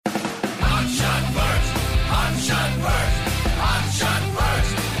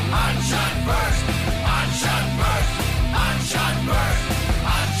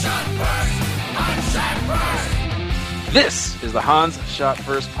This is the Hans Shot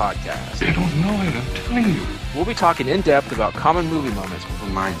First podcast. They don't know it, I'm telling you. We'll be talking in depth about common movie moments For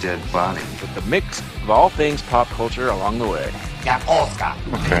my dead body. with the mix of all things pop culture along the way.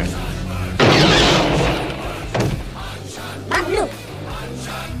 Okay.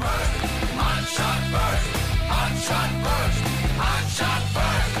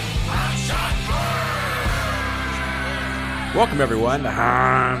 Welcome everyone to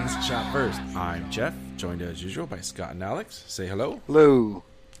Hans Shot First. I'm Jeff, joined as usual by Scott and Alex. Say hello. Hello.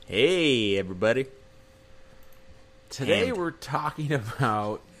 Hey, everybody. Today And- we're talking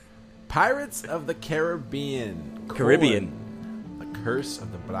about Pirates of the Caribbean. Caribbean. The Curse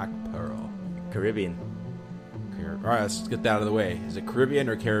of the Black Pearl. Caribbean. All right, let's get that out of the way. Is it Caribbean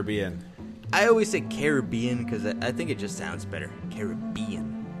or Caribbean? I always say Caribbean because I think it just sounds better.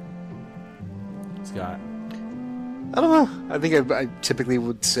 Caribbean. Scott? I don't know. I think I typically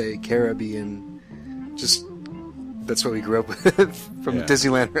would say Caribbean. Just that's what we grew up with from Yeah.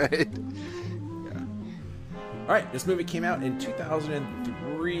 Disneyland, right? All right, this movie came out in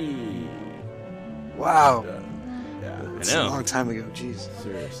 2003. Wow, Yeah, it's know. a long time ago. Jeez.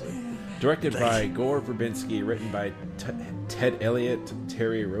 seriously. Directed by Gore Verbinski, written by Ted Elliott,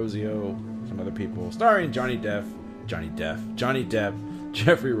 Terry Rossio, some other people. Starring Johnny Depp,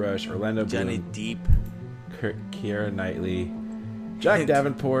 Jeffrey Rush, Orlando Johnny Bloom, Deep. Keira Knightley, Jack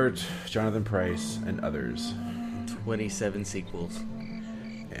Davenport, Jonathan Pryce, and others. 27 sequels.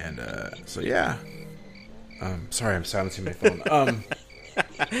 And so yeah. Sorry, I'm silencing my phone.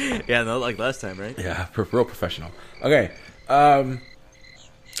 Yeah, not like last time, right? Yeah, real professional. Okay, so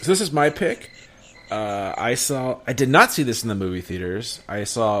this is my pick. I did not see this in the movie theaters. I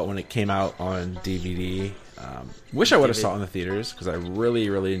saw it when it came out on DVD. Wish I would have saw it in the theaters because I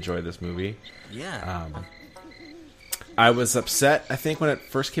really, really enjoyed this movie. Yeah. I was upset, I think, when it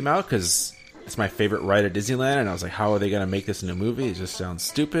first came out because it's my favorite ride at Disneyland, and I was like, how are they going to make this into a movie? It just sounds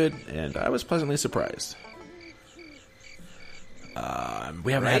stupid, and I was pleasantly surprised.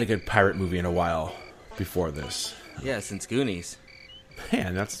 We haven't had a good pirate movie in a while before this. Yeah, since Goonies.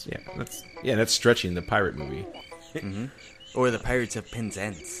 Man, that's stretching the pirate movie. Or the Pirates of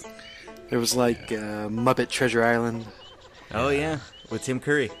Penzance. There was like Muppet Treasure Island. Oh, yeah. With Tim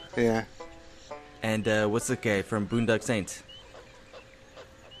Curry. Yeah. And what's the guy from Boondock Saints?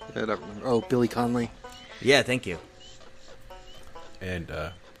 I don't remember. Oh, Billy Connolly. Yeah, thank you. And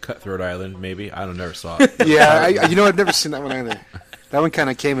Cutthroat Island, maybe. I don't never saw it. Yeah, I've never seen that one either. That one kind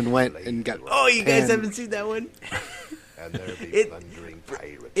of came and went and got. Oh, you guys panned. haven't seen that one? And there'll be It- thundering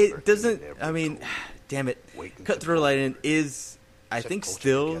pirates It lurking doesn't. in every I mean, corner, damn it. waiting to Cutthroat pounce. Island is, I think, closer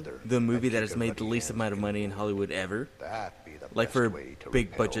still together the movie like that has chicken made the butt least hands amount of can money in Hollywood ever. That'd be the Like best for a way to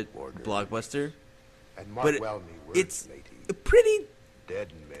big repel budget border. blockbuster. And mark But well me words, it's lady. a pretty,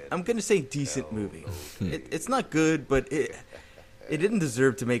 Dead men. I'm going to say decent movie. It's not good, but it didn't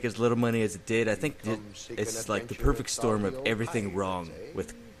deserve to make as little money as it did. I think it's like the perfect storm of everything wrong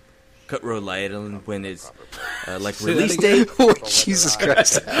with Cutthroat Island when it's like Say that release again? date. Oh, Jesus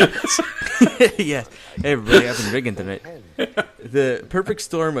Christ. Yeah, hey everybody, I've been drinking tonight. The perfect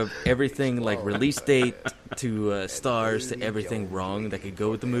storm of everything, like release date to stars to everything wrong that could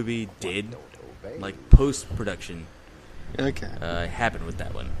go with the movie, did. Like post production Okay. happened with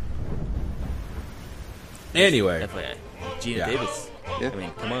that one. Anyway, FYI, Gina Yeah. Davis. Yeah. I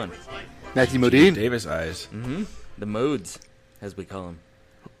mean, come on, Matthew Modine. Davis eyes. the modes, as we call them.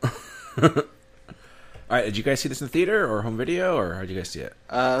 All right, did you guys see this in the theater or home video, or how'd you guys see it?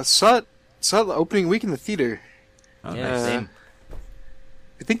 Saw it the opening week in the theater. Oh, Yeah, nice. same.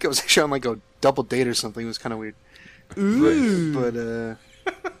 I think it was actually on like a double date or something. It was kind of weird. But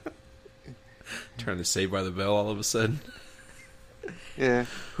Trying to Saved by the Bell all of a sudden. yeah.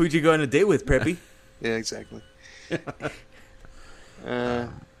 Who'd you go on a date with, Preppy? Yeah, exactly.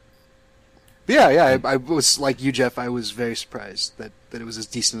 But yeah, I was like you, Jeff. I was very surprised that it was as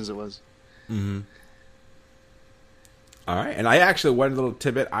decent as it was. All right, and I actually, one little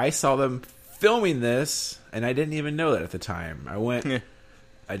tidbit, I saw them filming this, and I didn't even know that at the time. I went,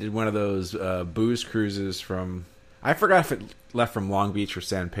 I did one of those booze cruises from, I forgot if it left from Long Beach or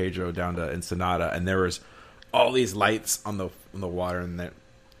San Pedro down to Ensenada, and there was all these lights on the water, and the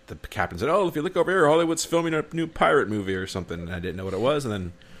captain said, "Oh, if you look over here, Hollywood's filming a new pirate movie or something." And I didn't know what it was, and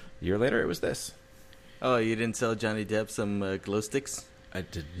then a year later, it was this. Oh, you didn't sell Johnny Depp some glow sticks? I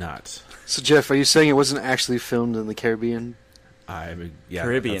did not. So, Jeff, are you saying it wasn't actually filmed in the Caribbean?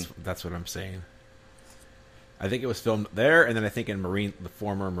 Caribbean. That's what I'm saying. I think it was filmed there, and then I think in the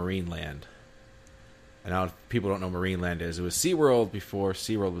former Marineland. And now people don't know Marineland is. It was SeaWorld before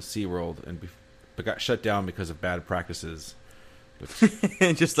SeaWorld was SeaWorld, but got shut down because of bad practices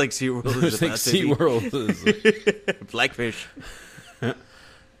Just like SeaWorld is Just like about to be. SeaWorld is. Blackfish. And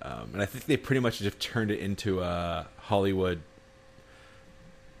I think they pretty much just turned it into a Hollywood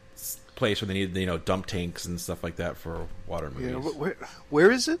place where they need, dump tanks and stuff like that for water movies. Yeah, where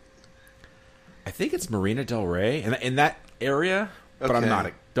is it? I think it's Marina Del Rey, in that area, but I'm Okay.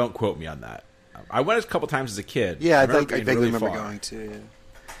 not. Don't quote me on that. I went a couple times as a kid. Yeah, I remember think I being vaguely really remember far. going to. Yeah.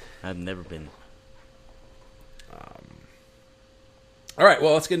 I've never been. All right,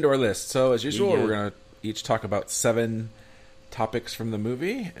 well, let's get into our list. So, as usual, Yeah. we're going to each talk about 7 topics from the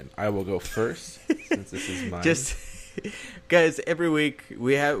movie, and I will go first since this is mine. Just guys, every week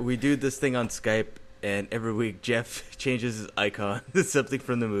we do this thing on Skype, and every week Jeff changes his icon to something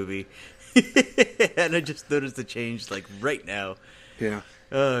from the movie, and I just noticed the change like right now. Yeah.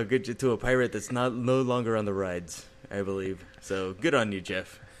 Good to a pirate that's no longer on the rides, I believe. So good on you,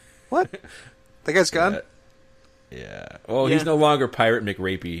 Jeff. What? That guy's gone? Yeah. Well, Yeah. he's no longer Pirate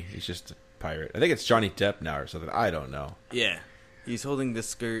McRapey. He's just a pirate. I think it's Johnny Depp now or something. I don't know. Yeah, he's holding the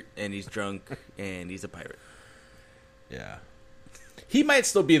skirt, and he's drunk, and he's a pirate. Yeah. He might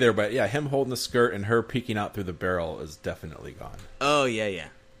still be there, but yeah, him holding the skirt and her peeking out through the barrel is definitely gone. Oh yeah.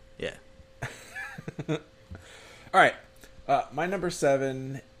 All right. My number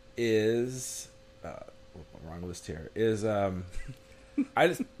 7 is wrong list here. Is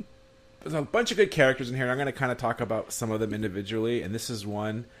there's a bunch of good characters in here, and I'm going to kind of talk about some of them individually, and this is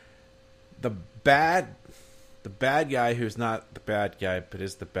one. The bad guy who's not the bad guy, but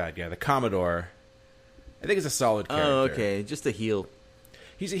is the bad guy, the Commodore, I think is a solid character. Oh, okay, just a heel.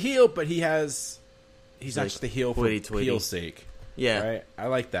 He's a heel, but he's not like just a heel for hoity-toity. heel's sake. Yeah. Right? I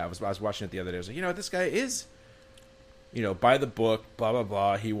like that. I was watching it the other day. I was like, this guy is, by the book, blah, blah,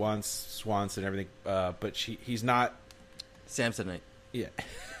 blah. He wants Swanson and everything, but he's not. Samsonite. Yeah.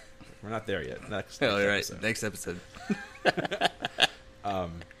 We're not there yet. Next Oh, right. episode. Next episode.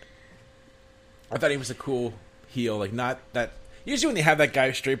 I thought he was a cool heel. Like, not that. Usually when they have that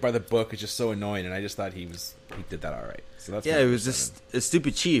guy straight by the book, it's just so annoying, and I just thought he did that all right. So that's Yeah, my it number was 7. just a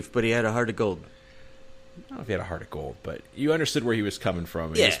stupid chief, but he had a heart of gold. I don't know if he had a heart of gold, but you understood where he was coming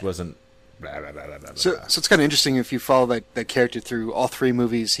from. It Yeah. just wasn't. Blah, blah, blah, blah, blah, So blah. it's kind of interesting if you follow that character through all 3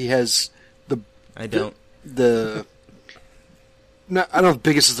 movies. He has I don't. the no, I don't know if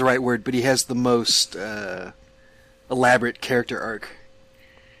biggest is the right word, but he has the most elaborate character arc.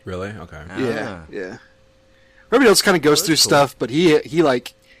 Really? Okay. Yeah, yeah. Everybody else kind of goes that's through cool. stuff, but he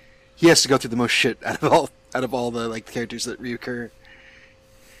has to go through the most shit out of all the characters that reoccur.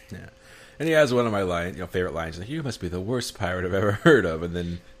 Yeah. And he has one of my favorite lines. Like, you must be the worst pirate I've ever heard of. And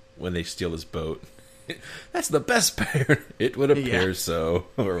then when they steal his boat, that's the best pirate. It would appear Yeah. so,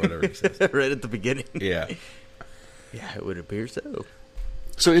 or whatever he says. Right at the beginning. Yeah. Yeah, it would appear so.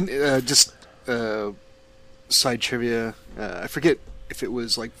 So, in just side trivia, I forget if it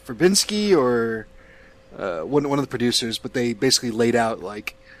was like Verbinski or one of the producers, but they basically laid out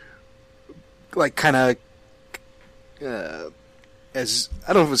like kind of as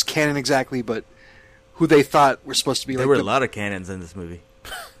I don't know if it was canon exactly, but who they thought were supposed to be There like were the, a lot of cannons in this movie.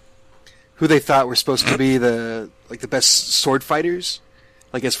 who they thought were supposed to be the best sword fighters,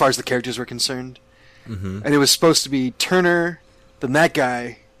 like as far as the characters were concerned. Mm-hmm. And it was supposed to be Turner, then that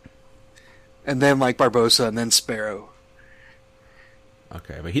guy, and then like Barbossa, and then Sparrow.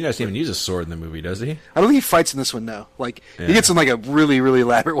 Okay. But he doesn't even use a sword in the movie, does he? I don't think he fights in this one now. Like Yeah. he gets in like a really, really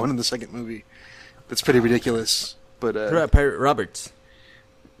elaborate one in the second movie. That's pretty ridiculous. But What about Pirate Roberts?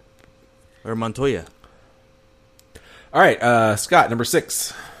 Or Montoya? All right. Scott, number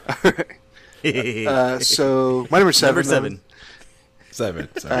 6. so my number 7. Number 7. 7.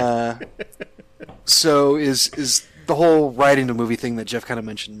 Sorry. So is the whole writing the movie thing that Jeff kind of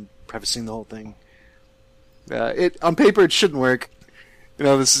mentioned, prefacing the whole thing. It on paper it shouldn't work.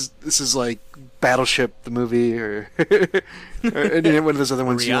 This is like Battleship the movie or one of those other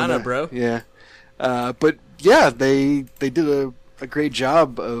ones. Rihanna, bro. Yeah. But yeah, they did a great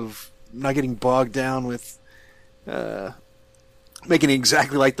job of not getting bogged down with making it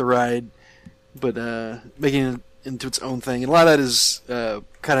exactly like the ride, but making it into its own thing. And a lot of that is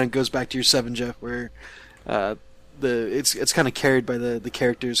kind of goes back to your 7, Jeff, where it's kind of carried by the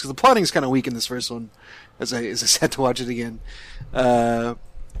characters, because the plotting is kind of weak in this first one, as I had to watch it again.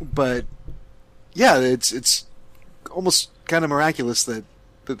 But yeah, it's almost kind of miraculous that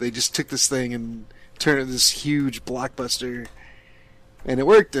they just took this thing and turned it into this huge blockbuster, and it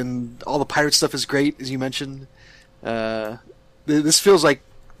worked. And all the pirate stuff is great, as you mentioned. This feels like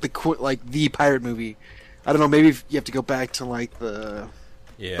the pirate movie. I don't know. Maybe you have to go back to like the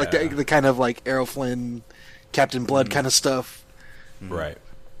Yeah. the kind of like Errol Flynn, Captain Blood kind of stuff. Right.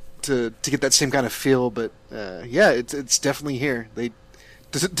 to get that same kind of feel. But yeah, it's definitely here. They,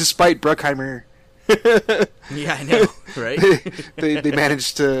 despite Bruckheimer, Yeah, I know, right? they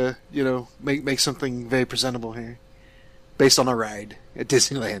managed to make something very presentable here, based on a ride at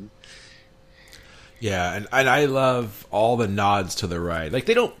Disneyland. Yeah, and I love all the nods to the ride. Like,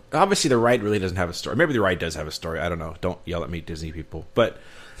 they don't... Obviously, the ride really doesn't have a story. Maybe the ride does have a story. I don't know. Don't yell at me, Disney people. But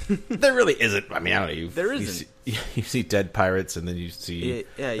there really isn't. I mean, I don't know. There isn't. You see dead pirates, and then you see...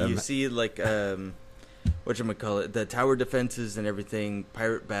 Yeah, you see, like, whatchamacallit, the tower defenses and everything,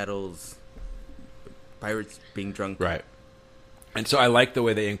 pirate battles, pirates being drunk. Right. And so I like the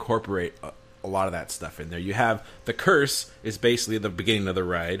way they incorporate a lot of that stuff in there. You have the curse is basically the beginning of the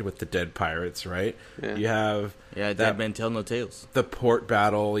ride with the dead pirates, right? Yeah. You have Dead men tell no tales. the port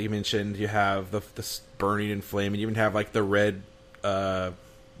battle you mentioned. You have the burning and flaming. You even have like the red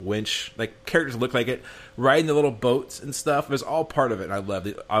winch. Like, characters look like it, riding the little boats and stuff. It was all part of it. And I loved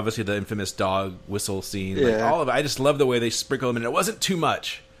it. Obviously, the infamous dog whistle scene. Like, Yeah. all of it. I just love the way they sprinkle them in. It wasn't too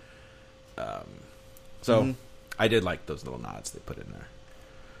much. So I did like those little nods they put in there.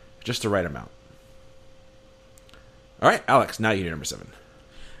 Just the right amount. All right, Alex, now you do number 7.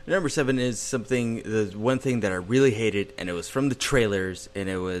 Number 7 is the one thing that I really hated, and it was from the trailers, and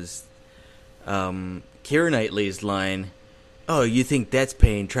it was Keira Knightley's line, "Oh, you think that's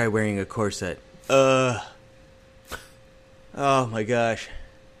pain? Try wearing a corset." Oh my gosh.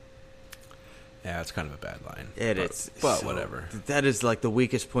 Yeah, it's kind of a bad line. But So, whatever. That is like the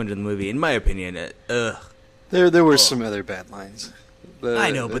weakest point of the movie, in my opinion. There were some other bad lines.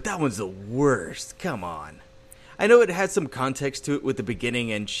 I know, but that one's the worst. Come on. I know it had some context to it with the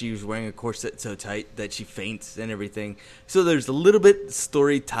beginning, and she was wearing a corset so tight that she faints and everything. So there's a little bit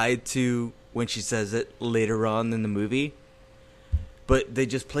story tied to when she says it later on in the movie. But they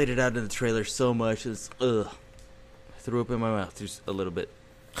just played it out in the trailer so much. It's, I threw up in my mouth just a little bit.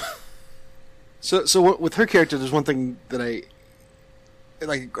 So with her character, there's one thing that I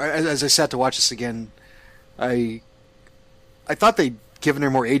like. As I sat to watch this again, I thought they'd given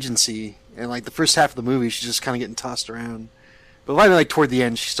her more agency, and like the first half of the movie, she's just kind of getting tossed around. But finally, like toward the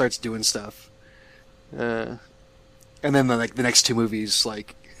end, she starts doing stuff. And then the next two movies,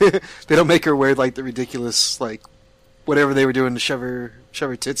 like they don't make her wear like the ridiculous like whatever they were doing to shove her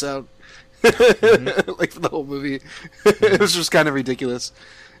tits out, like for the whole movie. It was just kind of ridiculous.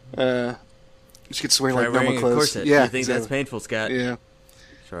 She gets to wear Try like normal wearing a clothes. corset. Yeah, You think exactly. that's painful, Scott? Yeah.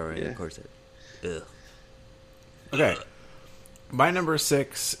 Try wearing Yeah. a corset. Ugh. Okay. My number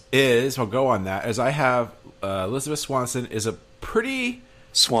 6 is, I'll go on that, as I have Elizabeth Swanson is a pretty...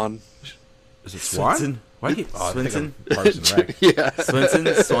 Swan. Is it Swan? Swinson. Why do you... Oh, Swinson? I think I'm Parks and Rec. Yeah.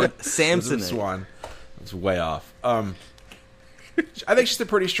 Swinson, Samson. Elizabeth Swan. That's way off. I think she's a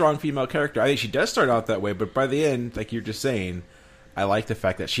pretty strong female character. I think she does start out that way, but by the end, like you're just saying, I like the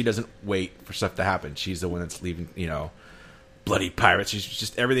fact that she doesn't wait for stuff to happen. She's the one that's leaving, bloody pirates. She's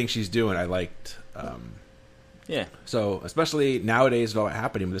just everything she's doing. I liked. Yeah. So, especially nowadays with all that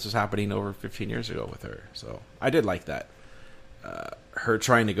happening, but this was happening over 15 years ago with her. So, I did like that. Her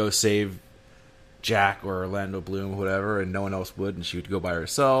trying to go save Jack or Orlando Bloom, whatever, and no one else would, and she would go by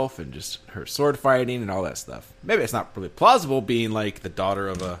herself, and just her sword fighting and all that stuff. Maybe it's not really plausible being like the daughter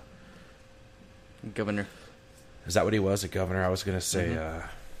of a... Governor. Is that what he was, a governor? I was going to say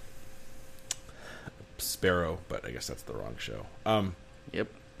Sparrow, but I guess that's the wrong show. Yep.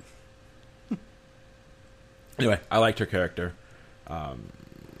 Anyway, I liked her character.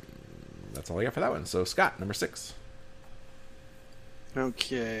 That's all I got for that one. So, Scott, number 6.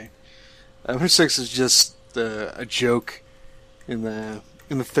 Okay. Number 6 is just a joke in the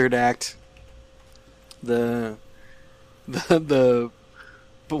third act. The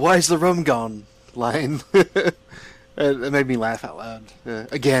but why is the rum gone line? It made me laugh out loud.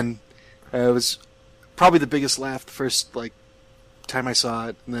 Again, it was probably the biggest laugh the first time I saw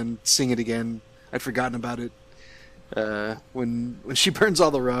it, and then seeing it again, I'd forgotten about it. When she burns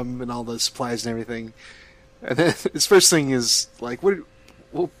all the rum and all the supplies and everything, and then his first thing is like, "What?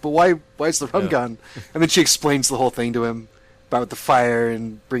 Well, but why is the rum gone?" And then she explains the whole thing to him about the fire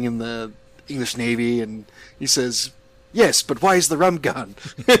and bringing the English Navy, and he says, "Yes, but why is the rum gone?"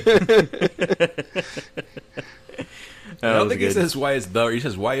 I don't think he says why is the. He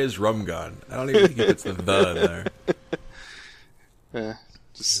says why is rum gone. I don't even think it's the in there.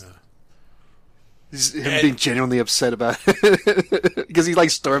 He's him being genuinely upset about it because he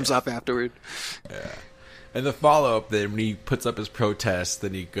storms off afterward. Yeah. And the follow-up, then when he puts up his protest,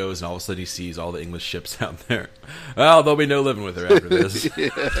 then he goes and all of a sudden he sees all the English ships down there. Well, there'll be no living with her after this. It's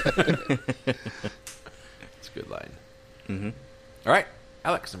a good line. Mm-hmm. All right,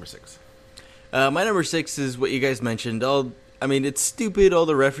 Alex, number 6. My number 6 is what you guys mentioned. I mean, it's stupid, all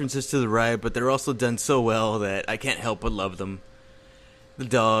the references to the ride, but they're also done so well that I can't help but love them. The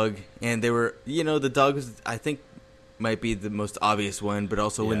dog, and they were, the dog was, I think, might be the most obvious one, but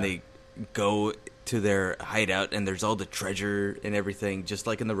also when they go to their hideout and there's all the treasure and everything, just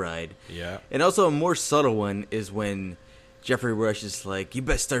like in the ride. Yeah. And also a more subtle one is when Jeffrey Rush is like, you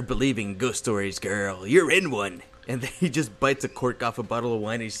best start believing ghost stories, girl. You're in one. And then he just bites a cork off a bottle of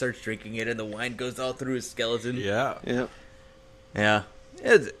wine and he starts drinking it and the wine goes all through his skeleton. Yeah. Yeah.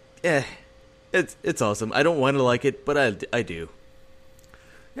 Yeah. It's awesome. I don't want to like it, but I do.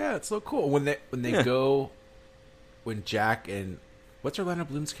 Yeah, it's so cool when they go, when Jack and what's Orlando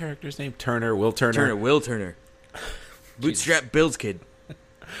Bloom's character's name? Will Turner. Bootstrap Bill's kid.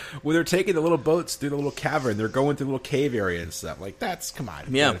 When they're taking the little boats through the little cavern, they're going through the little cave area and stuff. Like come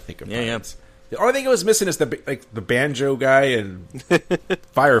on. You gotta think of pirates. The only thing I was missing is the banjo guy and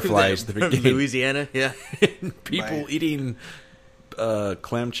fireflies at the beginning. Louisiana, yeah. And people eating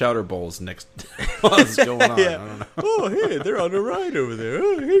clam chowder bowls next. What's going on? Yeah. I don't know. Oh, hey, they're on a ride over there.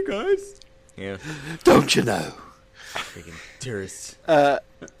 Oh, hey, guys. Yeah. Don't you know? Freaking tourists.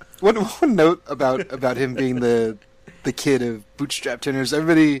 One note about him being the kid of Bootstrap Turners.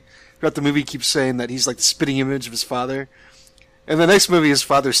 Everybody throughout the movie keeps saying that he's like the spitting image of his father. And the next movie, his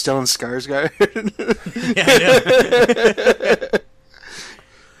father's Stellan Skarsgård. Yeah,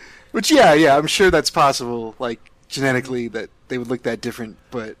 Which, yeah, I'm sure that's possible. Like genetically, that they would look that different.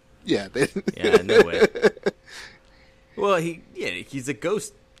 But yeah, yeah, no way. Well, he's a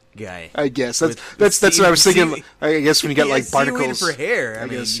ghost guy. I guess that's what I was thinking. I guess when you got like barnacles for hair, I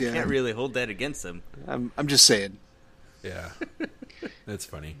mean, guess, you can't really hold that against him. I'm just saying. Yeah, that's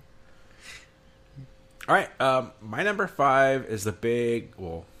funny. All right, my number 5 is the big.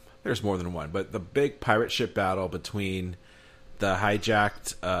 Well, there's more than one, but the big pirate ship battle between the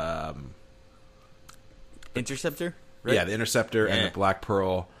hijacked. Interceptor. Right? Yeah, the Interceptor and the Black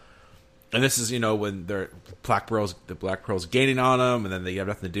Pearl. And this is, when the Black Pearl's gaining on them, and then they have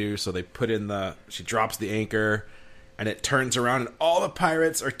nothing to do, so they put in she drops the anchor, and it turns around, and all the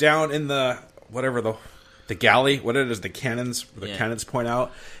pirates are down in the galley, what it is, the cannons point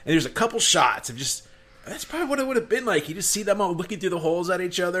out, and there's a couple shots of that's probably what it would have been like. You just see them all looking through the holes at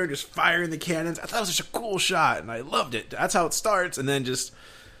each other, just firing the cannons. I thought it was such a cool shot, and I loved it. That's how it starts, and then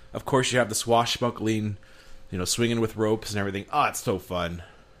of course, you have the swashbuckling, swinging with ropes and everything. Oh, it's so fun.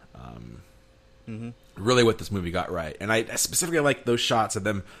 Really what this movie got right. And I specifically like those shots of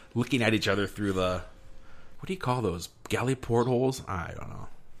them looking at each other through what do you call those? Galley portholes? I don't know.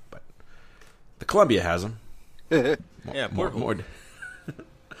 But the Columbia has them. Yeah, more.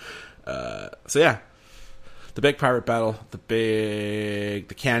 So yeah. The big pirate battle, the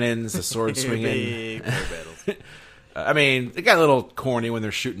cannons, the sword swinging. Big pirate battles. I mean, it got a little corny when they're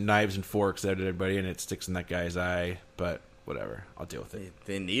shooting knives and forks at everybody and it sticks in that guy's eye, but whatever. I'll deal with it.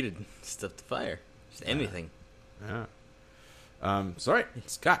 They needed stuff to fire. Just anything. Yeah. Sorry,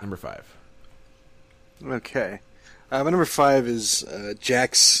 Scott, number 5. Okay. My number 5 is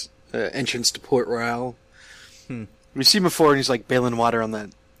Jack's entrance to Port Royal. We've seen before, and he's like bailing water on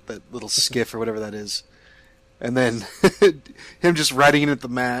that little skiff or whatever that is. And then him just riding in at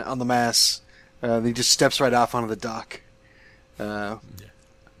on the mast. He just steps right off onto the dock.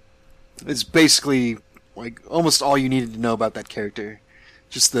 It's basically like almost all you needed to know about that character.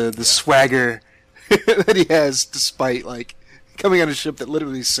 Just the swagger that he has, despite like coming on a ship that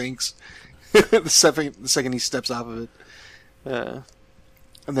literally sinks the second he steps off of it.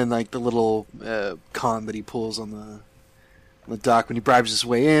 And then like the little con that he pulls on the dock when he bribes his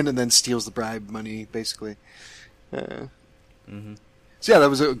way in, and then steals the bribe money, basically. So yeah, that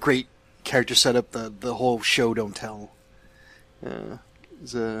was a great character setup. The whole show don't tell. It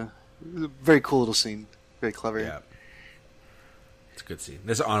was a very cool little scene. Very clever. Yeah. It's a good scene.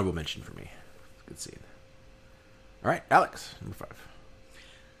 There's an honorable mention for me. It's a good scene. All right, Alex, number 5.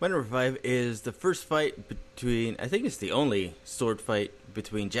 My number 5 is the first fight between, I think it's the only sword fight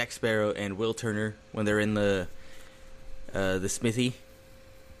between Jack Sparrow and Will Turner when they're in the smithy.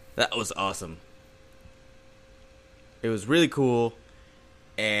 That was awesome. It was really cool,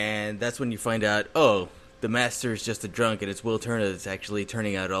 and that's when you find out, oh, the master is just a drunk, and it's Will Turner that's actually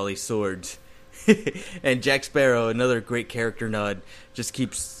turning out all these swords. And Jack Sparrow, another great character nod, just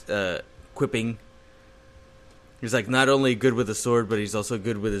keeps quipping. He's like not only good with a sword, but he's also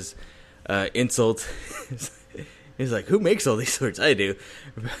good with his insult. He's like, who makes all these swords? I do.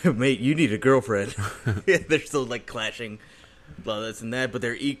 Mate, you need a girlfriend. They're still like clashing, blah, this and that, but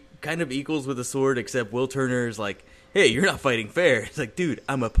they're kind of equals with a sword, except Will Turner is like, hey, you're not fighting fair. It's like, dude,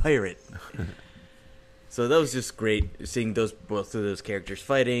 I'm a pirate. So that was just great seeing both of those characters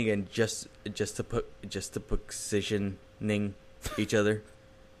fighting, and just to positioning each other.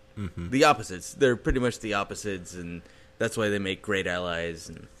 The opposites. They're pretty much the opposites, and that's why they make great allies.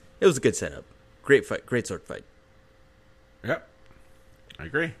 And it was a good setup. Great fight. Great sword fight. Yep. I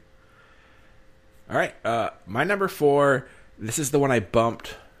agree. All right. My number 4, this is the one I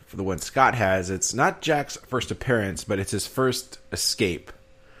bumped for the one Scott has. It's not Jack's first appearance, but it's his first escape.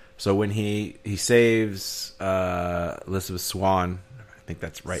 So when he saves Elizabeth Swann, I think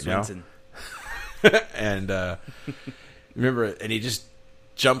that's right Swenson. now. And remember, and he just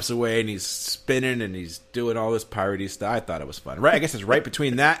jumps away and he's spinning and he's doing all this piratey stuff. I thought it was fun. Right, I guess it's right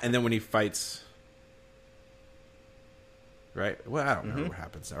between that and then when he fights. Right? Well, I don't remember what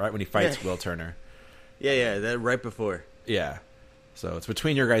happens now. Right when he fights Will Turner. Yeah, that right before. Yeah. So it's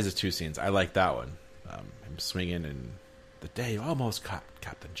between your guys' 2 scenes. I like that one. Him swinging and the day you almost caught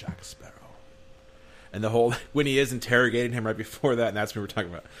Captain Jack Sparrow. And the whole when he is interrogating him right before that, and that's what we're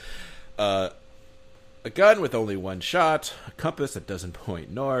talking about. A gun with only one shot, a compass that doesn't point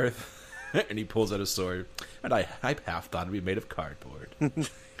north, and he pulls out a sword. And I half thought it'd be made of cardboard.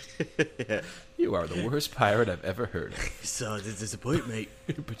 Yeah. You are the worst pirate I've ever heard of. So disappoint, mate.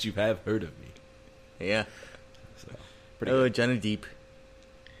 But you have heard of me. Yeah. So, pretty Oh, good. Johnny Depp.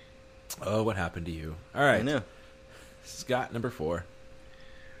 Oh, what happened to you? All right. I know. Scott, number 4.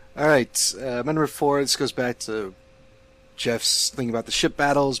 All right, my number 4. This goes back to Jeff's thing about the ship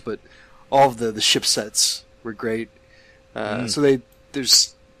battles, but all of the ship sets were great. So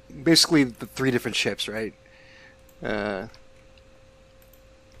there's basically the 3 different ships, right?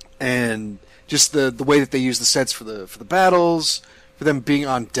 And just the way that they use the sets for the battles, for them being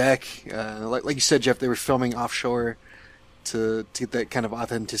on deck, like you said, Jeff, they were filming offshore to get that kind of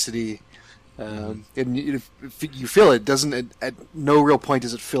authenticity. And if you feel it, doesn't at no real point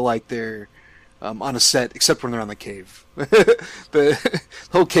does it feel like they're on a set, except when they're on the cave. The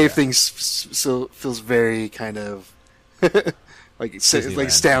whole cave thing still feels very kind of like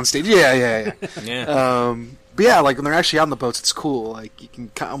downstage. Yeah. Yeah. But yeah, like when they're actually on the boats, it's cool. Like you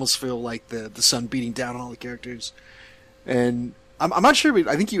can almost feel like the sun beating down on all the characters. And I'm not sure, but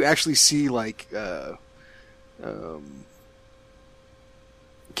I think you actually see like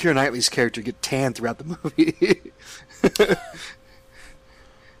Keira Knightley's character get tan throughout the movie.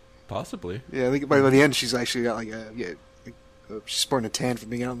 Possibly. Yeah, I think by the end she's actually got like she's sporting a tan from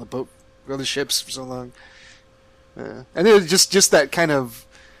being out on the boat with other ships for so long. And it was just that kind of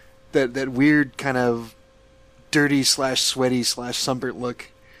that weird kind of dirty / sweaty / sunburnt look.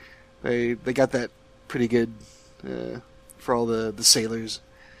 They got that pretty good for all the sailors,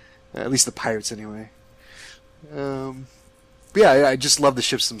 at least the pirates anyway. But yeah, I just love the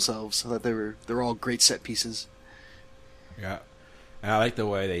ships themselves. I thought they're all great set pieces. Yeah. And I like the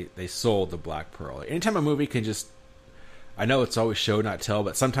way they sold the Black Pearl. Anytime a movie can just... I know it's always show, not tell,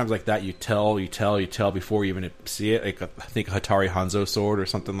 but sometimes like that you tell before you even see it. Like I think Hatari Hanzo sword or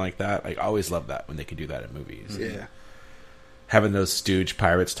something like that. I always love that when they can do that in movies. Yeah. Having those stooge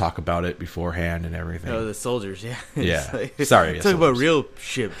pirates talk about it beforehand and everything. Oh, the soldiers, yeah. Yeah. Sorry. Talk about real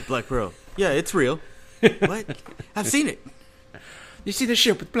ship, the Black Pearl. Yeah, it's real. What? I've seen it. You see the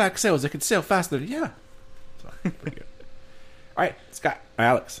ship with black sails that can sail faster? Yeah. So, pretty good. All right, Scott,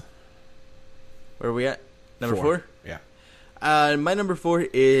 Alex. Where are we at? Number 4? Yeah. My number 4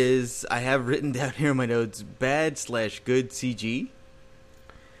 is, I have written down here in my notes, bad / good CG.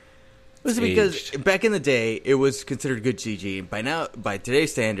 Listen, because back in the day, it was considered good CG. By now, by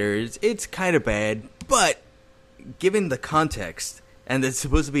today's standards, it's kind of bad. But given the context, and it's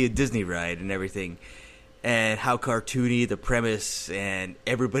supposed to be a Disney ride and everything, and how cartoony the premise and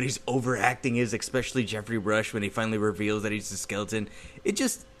everybody's overacting is, especially Jeffrey Rush when he finally reveals that he's a skeleton, it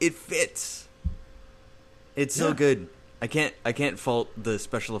fits. It's so good. I can't fault the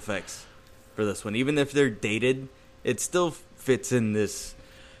special effects for this one. Even if they're dated, it still fits in this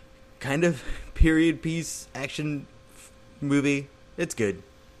kind of period piece action movie. It's good.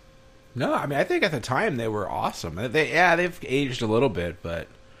 No, I mean, I think at the time they were awesome. They've aged a little bit, but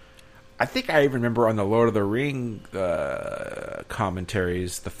I think I even remember on the Lord of the Ring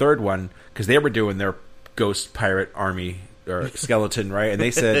commentaries, the third one, because they were doing their ghost pirate army or skeleton, right? And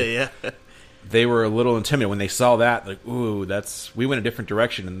they said they were a little intimidated when they saw that. Like, ooh, we went a different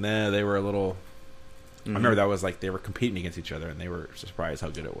direction, and then they were a little. I remember that was like they were competing against each other, and they were surprised how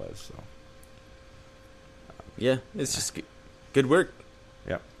good it was. So, yeah, it's just good work.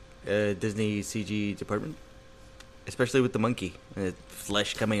 Yep. Disney CG department, especially with the monkey,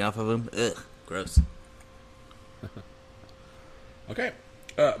 flesh coming off of him. Ugh, gross. Okay,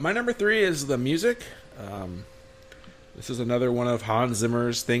 my number 3 is the music. This is another one of Hans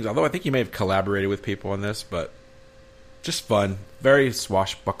Zimmer's things. Although I think he may have collaborated with people on this, but just fun, very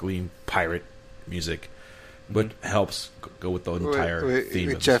swashbuckling pirate music. but helps go with the entire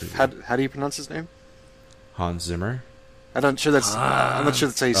theme of Jeff, this how, movie. how do you pronounce his name? Hans Zimmer. I'm not sure that's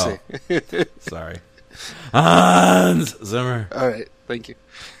how you say. Sorry, Hans Zimmer. All right, thank you.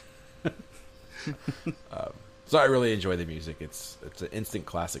 So I really enjoy the music. It's an instant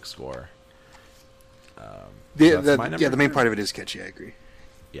classic score. The, so that's my number the main three. part of it is catchy. I agree.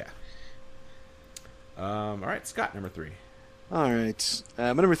 Yeah. All right, Scott, number 3. All right,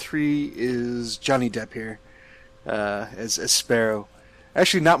 my number 3 is Johnny Depp here as Sparrow.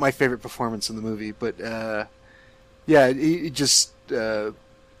 Actually, not my favorite performance in the movie, but yeah, he just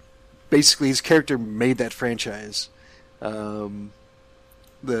basically his character made that franchise. The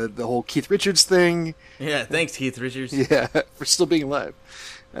whole Keith Richards thing. Yeah, thanks, Keith Richards. Yeah, for still being alive.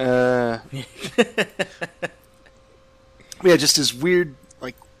 Yeah, just his weird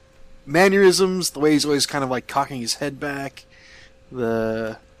like mannerisms, the way he's always kind of like cocking his head back,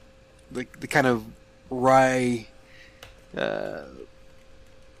 the kind of wry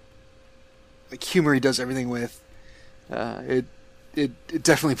like humor he does everything with. It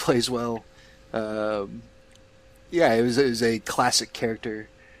definitely plays well. Yeah, it was a classic character,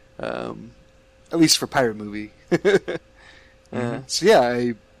 at least for pirate movie. So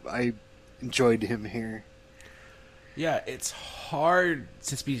yeah, I enjoyed him here. Yeah, it's hard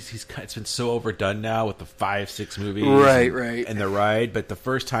since it's been so overdone now with the 5-6 movies, Right. and the ride. But the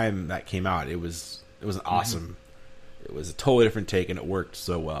first time that came out, it was awesome. It was a totally different take, and it worked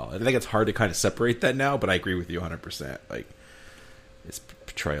so well. I think it's hard to kind of separate that now, but I agree with you 100%. Like his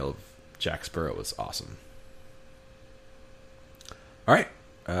portrayal of Jack Sparrow was awesome. All right,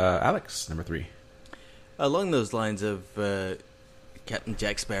 Alex, number 3. Along those lines of Captain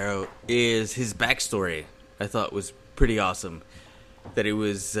Jack Sparrow is his backstory. I thought was pretty awesome. That he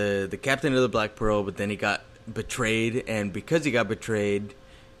was the captain of the Black Pearl, but then he got betrayed, and because he got betrayed,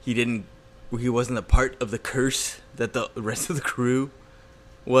 he wasn't a part of the curse that the rest of the crew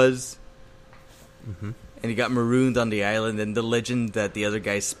was. And he got marooned on the island, and the legend that the other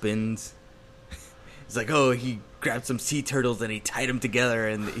guy spins. It's like, oh, he grabbed some sea turtles and he tied them together,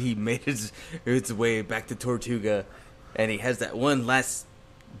 and he made his way back to Tortuga, and he has that one last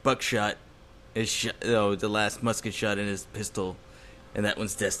buckshot, the last musket shot in his pistol, and that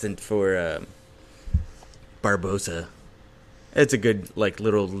one's destined for Barbossa. It's a good, like,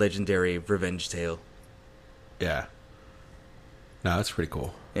 little legendary revenge tale. Yeah. No, that's pretty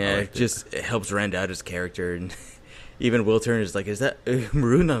cool. Yeah, it helps round out his character, and even Will Turner's like, is that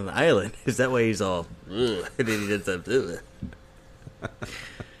marooned on an island? Is that why he's all, ugh, and then he does that, ugh.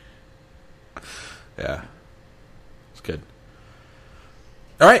 Yeah. It's good.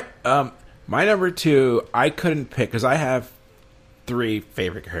 All right. My number 2, I couldn't pick because I have 3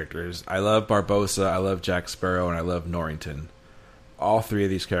 favorite characters. I love Barbossa, I love Jack Sparrow, and I love Norrington. All 3 of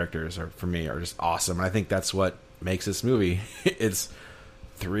these characters are just awesome. And I think that's what makes this movie. It's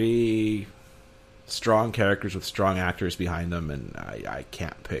 3 strong characters with strong actors behind them, and I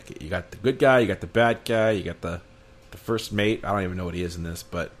can't pick it. You got the good guy, you got the bad guy, you got the first mate. I don't even know what he is in this,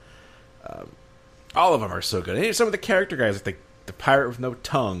 but all of them are so good. And some of the character guys, like the pirate with no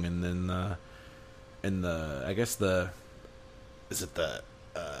tongue, and then I guess what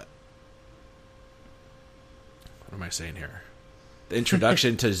am I saying here? The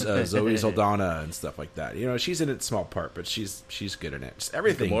introduction to Zoe Saldana and stuff like that. You know, she's in a small part, but she's good in it. Just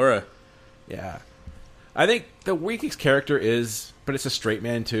everything. Gamora. Yeah. I think the weakest character but it's a straight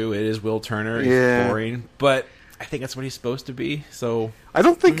man too. It is Will Turner. He's Yeah. boring, but I think that's what he's supposed to be. So I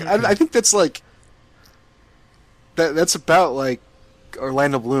don't think I think that's like that's about like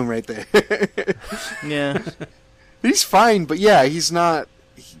Orlando Bloom right there. Yeah. He's fine, but yeah, he's not.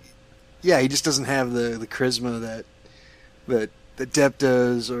 He just doesn't have the charisma that Depp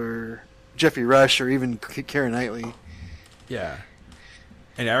does, or Jeffrey Rush, or even Keira Knightley. yeah.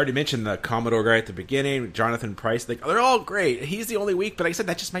 And I already mentioned the Commodore guy at the beginning, Jonathan Pryce. Like, they're all great. He's the only weak, but like I said,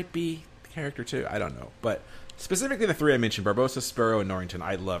 that just might be the character too. I don't know, but specifically the 3 I mentioned, Barbossa, Sparrow, and Norrington,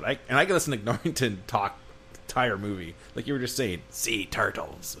 I love. And I can listen to Norrington talk the entire movie, like you were just saying, sea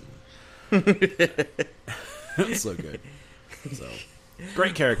turtles. It's so good. So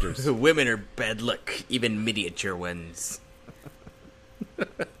great characters. Women are bad luck, even miniature ones.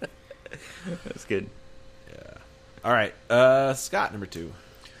 That's good. All right, Scott, number 2.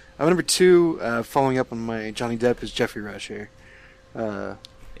 Number 2, following up on my Johnny Depp, is Jeffrey Rush here. Yeah,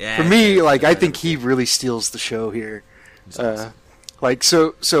 For me, like I think he really steals the show here. Like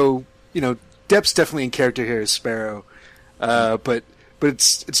so you know, Depp's definitely in character here as Sparrow, but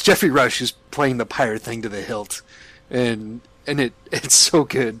it's Jeffrey Rush who's playing the pirate thing to the hilt, and it's so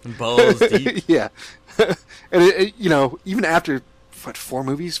good. Balls deep. Yeah, and it, you know, even after 4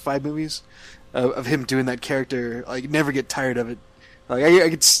 movies, 5 movies of him doing that character. Like, never get tired of it. Like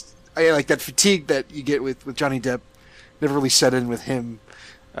I like that fatigue that you get with Johnny Depp. Never really set in with him.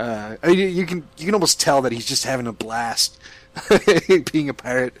 I mean, you can almost tell that he's just having a blast being a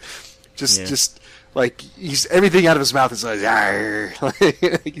pirate. Just like he's everything out of his mouth is like, "Arr."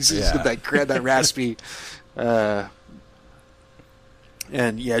 Like he's got that raspy, and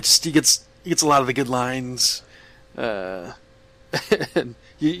just he gets a lot of the good lines. And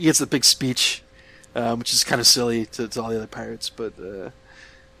he gets the big speech, which is kind of silly to all the other pirates, but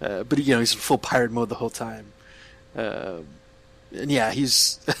he's in full pirate mode the whole time. And yeah,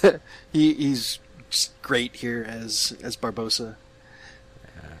 he's he's just great here as Barbossa.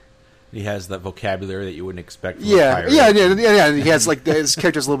 He has that vocabulary that you wouldn't expect from a Yeah, pirate. yeah. He has like his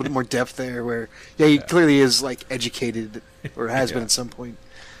character's a little bit more depth there, where he clearly is like educated or has been at some point.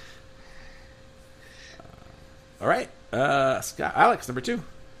 All right, Scott, Alex, number 2.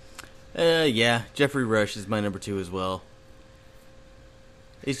 Yeah, Jeffrey Rush is my number 2 as well.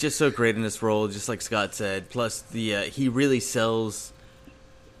 He's just so great in this role, just like Scott said. Plus, he really sells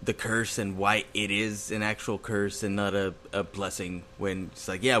the curse and why it is an actual curse and not a blessing. When it's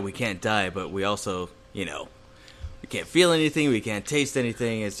like, yeah, we can't die, but we also, we can't feel anything, we can't taste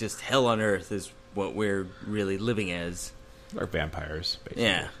anything. It's just hell on earth is what we're really living as. Or vampires, basically.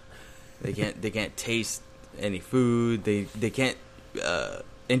 Yeah, they can't taste any food. They can't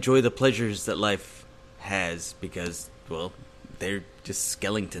enjoy the pleasures that life has because, well, they're just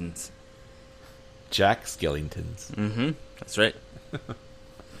skeletons. Jack Skellingtons. Mm-hmm. That's right.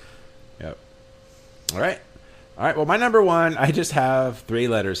 Yep. All right. Well, my number 1, I just have 3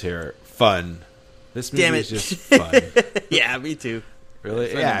 letters here. Fun. This movie Damn it. is just fun. Yeah, me too. Really?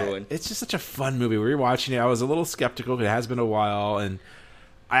 That's my Yeah. number 1. It's just such a fun movie. We were watching it. I was a little skeptical because it has been a while, and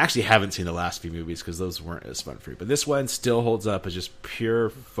I actually haven't seen the last few movies because those weren't as fun for me. But this one still holds up as just pure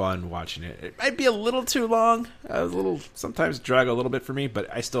fun watching it. It might be a little too long. Sometimes drag a little bit for me, but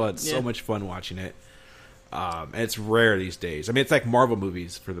I still had so much fun watching it. And it's rare these days. I mean, it's like Marvel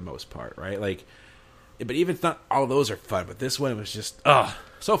movies for the most part, right? Like, but even not all those are fun. But this one was just,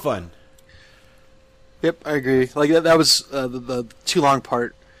 so fun. Yep, I agree. Like that was the too long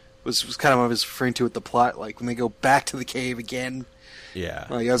part was kind of what I was referring to with the plot. Like when they go back to the cave again. Yeah.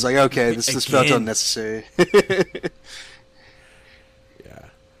 Like I was like, okay, this felt Again. unnecessary. Yeah.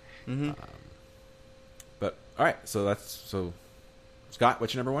 Mm-hmm. But all right, so Scott,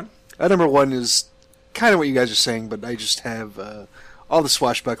 what's your number 1? Number 1 is kind of what you guys are saying, but I just have all the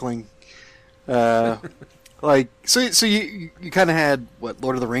swashbuckling. Like so you kind of had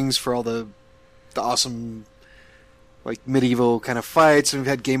Lord of the Rings for all the awesome like medieval kind of fights, and we've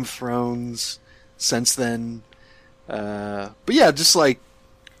had Game of Thrones since then. But yeah, just like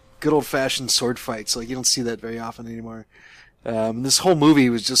good old fashioned sword fights. Like you don't see that very often anymore. This whole movie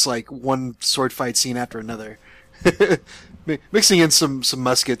was just like one sword fight scene after another. Mixing in some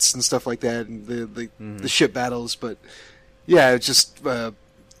muskets and stuff like that, and the ship battles, but yeah, it's just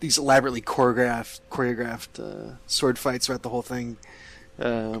these elaborately choreographed sword fights throughout the whole thing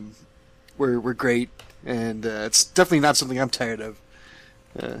were great, and it's definitely not something I'm tired of,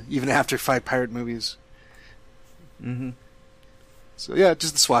 even after 5 pirate movies. Mm-hmm. So yeah,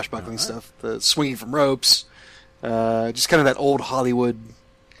 just the swashbuckling stuff, the swinging from ropes, just kind of that old Hollywood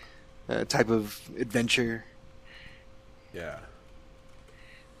type of adventure. Yeah.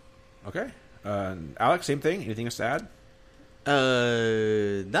 Okay. Alex, same thing. Anything else to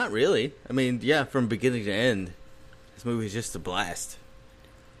add? Not really. I mean, yeah, from beginning to end, this movie is just a blast.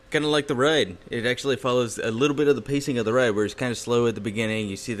 Kind of like the ride. It actually follows a little bit of the pacing of the ride, where it's kind of slow at the beginning.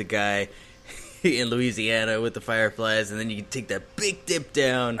 You see the guy in Louisiana with the fireflies, and then you take that big dip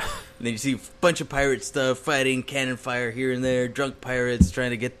down, and then you see a bunch of pirate stuff, fighting, cannon fire here and there, drunk pirates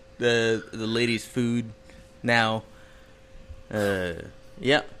trying to get the ladies' food now. Yeah.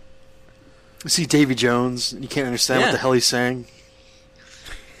 You see Davy Jones, and you can't understand what the hell he's saying.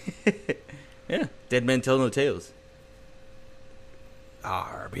 Yeah, dead men tell no tales.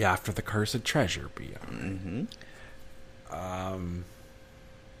 Be after the cursed treasure, be. Mm-hmm.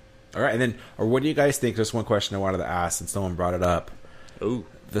 All right, and then, or what do you guys think? Just one question I wanted to ask, since someone brought it up. Ooh.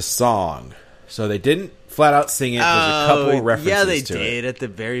 The song. So they didn't flat out sing it. There's a couple of references yeah, they to did it. at the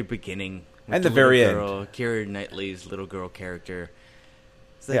very beginning. And the very end. Keira Knightley's little girl character.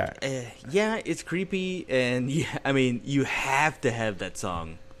 It's like, it's creepy, and yeah, I mean, you have to have that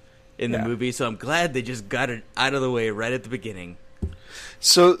song in the movie, so I'm glad they just got it out of the way right at the beginning.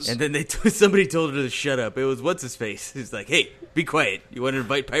 So, and then somebody told her to shut up. It was what's his face. He's like, "Hey, be quiet. You want to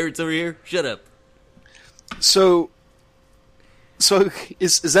invite pirates over here? Shut up." So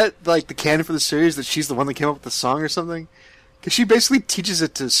is that like the canon for the series, that she's the one that came up with the song or something? Because she basically teaches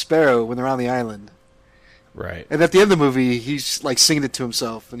it to Sparrow when they're on the island. Right. And at the end of the movie, he's like singing it to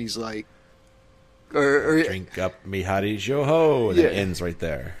himself, and he's like, or Drink up me hotties, yo ho, and Yeah. it ends right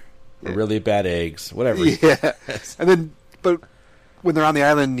there. Or really bad eggs, whatever. yeah. And then, but when they're on the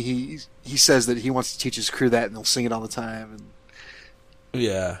island, he says that he wants to teach his crew that, and they'll sing it all the time. And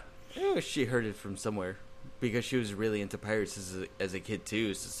Yeah. Oh, she heard it from somewhere because she was really into pirates as a kid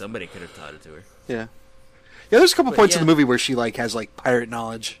too. So somebody could have taught it to her. yeah, there's a couple But, points in yeah. the movie where she like has like pirate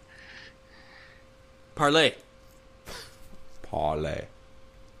knowledge. Parlay. Parlay.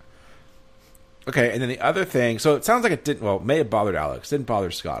 Okay, and then the other thing, so it sounds like it didn't, well, it may have bothered Alex, didn't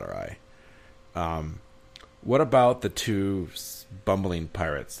bother Scott or I. What about the two bumbling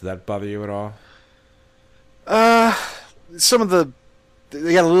pirates? Did that bother you at all? Some of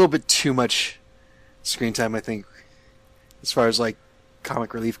they got a little bit too much screen time, I think, as far as like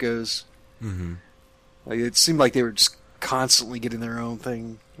comic relief goes. Mm-hmm. Like it seemed like they were just constantly getting their own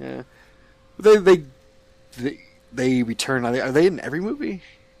thing. Yeah, they return. Are they in every movie?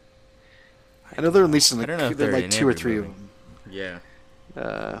 I know they're at least in I don't know if they're they're like in two or every three movie. of them.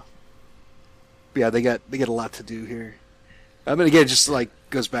 Yeah. Yeah, they got a lot to do here. I mean, again, it just like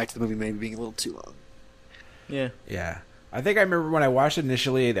goes back to the movie maybe being a little too long. Yeah. Yeah. I think I remember when I watched it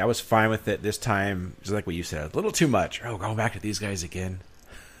initially, I was fine with it. This time, just like what you said, a little too much. Oh, going back to these guys again.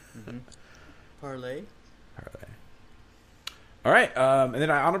 Parlay. All right, and then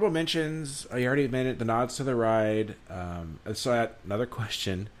honorable mentions. You already mentioned the nods to the ride. So I had another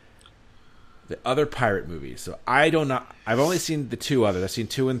question. The other pirate movies. So I've only seen the two others. I've seen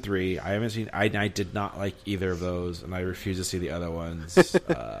 2 and 3. I haven't seen. I did not like either of those, and I refuse to see the other ones.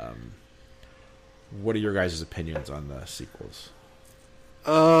 What are your guys' opinions on the sequels?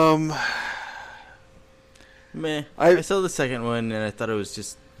 Meh. I- I saw the second one and I thought it was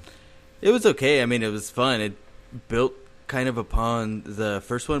okay. I mean, it was fun. It built kind of upon the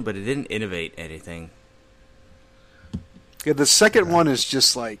first one, but it didn't innovate anything. Yeah, the second one is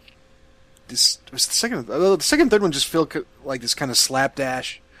just like this. Was the second, third one just feel like this kind of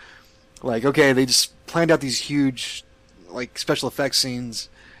slapdash. Like, okay, they just planned out these huge, like, special effects scenes,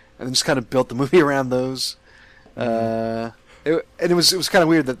 and then just kind of built the movie around those. And it was kind of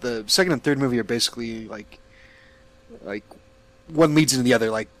weird that the second and third movie are basically like one leads into the other.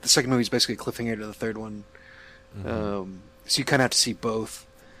 Like the second movie is basically a cliffhanger to the third one. So you kind of have to see both.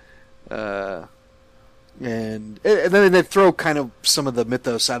 And then they throw kind of some of the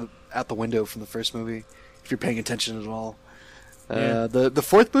mythos out the window from the first movie, if you're paying attention at all. Yeah. The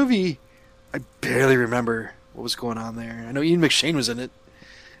fourth movie, I barely remember what was going on there. I know Ian McShane was in it.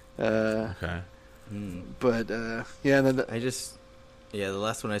 Okay. But yeah, and then the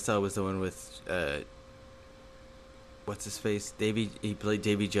last one I saw was the one with what's his face? He played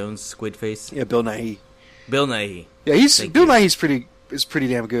Davy Jones, Squid Face. yeah, Bill Nighy. Bill Nighy. Yeah, Thank Bill you. Nighy's pretty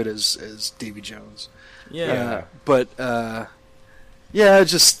damn good as Davy Jones. Yeah. But yeah,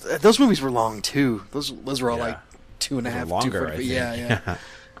 just those movies were long too. Those were all Yeah. like 2.5, Longer, I 2.45. think. Yeah.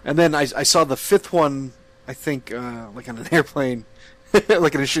 And then I saw the fifth one, I think, like on an airplane,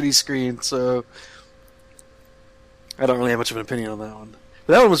 like in a shitty screen. So I don't really have much of an opinion on that one.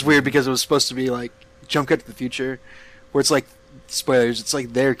 But that one was weird because it was supposed to be like Jump Cut to the Future, where it's like spoilers. It's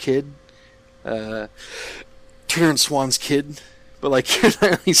like their kid, Terrence Swan's kid, but like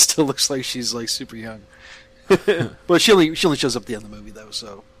he still looks like she's like super young. But she only shows up at the end of the movie though,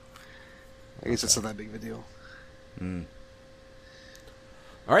 so I guess it's not that big of a deal.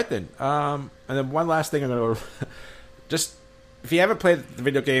 All right then. And then one last thing I'm going to just if you haven't played the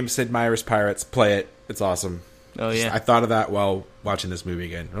video game Sid Meier's Pirates, play it. It's awesome. Oh yeah. I thought of that while watching this movie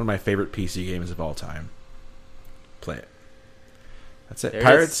again. One of my favorite PC games of all time. Play it. That's it. There it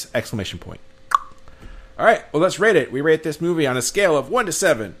Pirates! Exclamation point. All right, well, let's rate it. We rate this movie on a scale of 1 to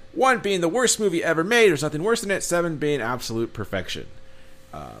 7. 1 being the worst movie ever made. There's nothing worse than it. 7 being absolute perfection.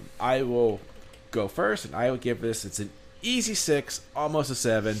 I will go first, and I will give this, it's an easy 6, almost a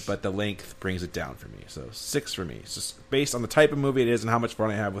 7, but the length brings it down for me. So 6 for me. It's just based on the type of movie it is and how much fun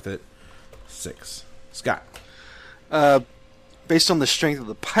I have with it. 6. Scott. Based on the strength of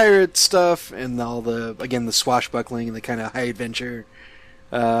the pirate stuff and all the swashbuckling and the kind of high adventure,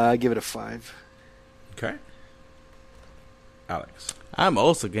 I give it a 5. Okay. Alex. I'm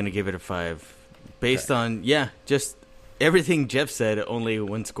also going to give it a 5. Based on, just everything Jeff said, only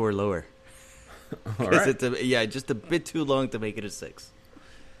one score lower. All Because right. it's just a bit too long to make it a 6.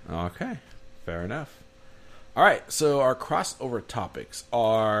 Okay, fair enough. All right, so our crossover topics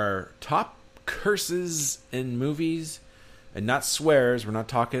are top curses in movies, and not swears. We're not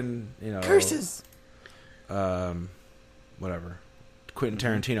talking, Curses! whatever. Quentin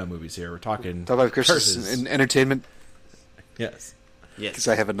Tarantino movies here. We're talking Talk about curses in entertainment. Yes. Yes. because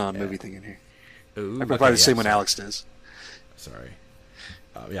I have a non-movie thing in here. Ooh. I probably the same yeah, one sorry. Alex does. Sorry.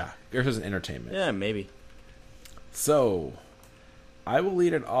 Yeah, yours is an entertainment. Yeah, maybe. So, I will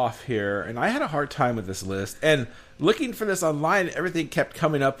lead it off here, and I had a hard time with this list. And looking for this online, everything kept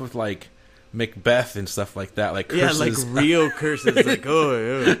coming up with like Macbeth and stuff like that, like Yeah, curses. like real curses. Like,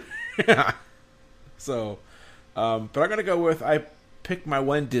 oh. Yeah. So, but I'm gonna go with I picked my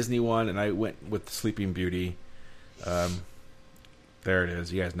one Disney one, and I went with Sleeping Beauty. There it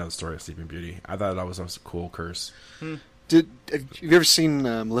is. You guys know the story of Sleeping Beauty. I thought that was a cool curse. Have you ever seen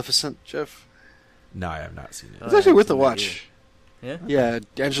Maleficent, Jeff? No, I have not seen it. It's actually worth a watch. Yeah. Yeah,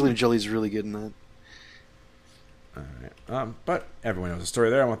 Angelina Jolie's really good in that. All right. But everyone knows the story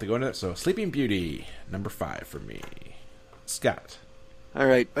there. I want to go into it. So, Sleeping Beauty, number 5 for me. Scott. All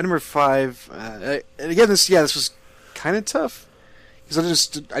right, my number 5. And again, this was kind of tough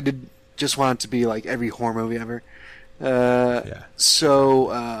because I did just want it to be like every horror movie ever. Yeah. So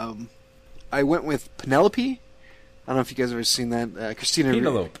I went with Penelope. I don't know if you guys have ever seen that. Christina.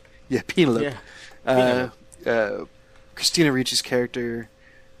 Penelope. Yeah, Penelope. Yeah. Christina Ricci's character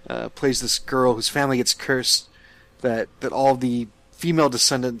plays this girl whose family gets cursed that all the female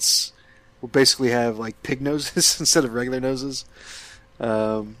descendants will basically have like pig noses instead of regular noses.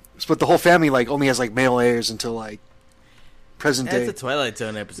 But the whole family like only has like male heirs until like present day. That's a Twilight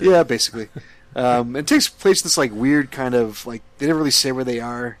Zone episode. Yeah, basically. It takes place in this like weird kind of like they never really say where they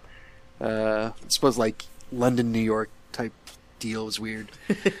are. I suppose like London, New York type deal is weird.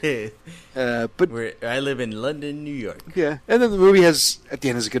 But I live in London, New York. yeah, and then the movie at the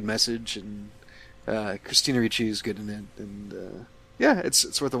end has a good message, and Christina Ricci is good in it, and yeah,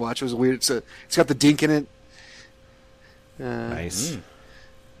 it's worth a watch. It was weird. It's got the Dink in it. Nice.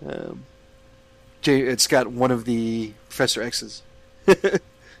 It's got one of the Professor X's. Mr.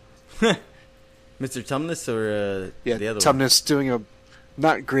 Tumnus or Yeah, the other Tumnus doing a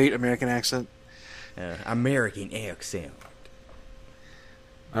not great American accent. one? American accent.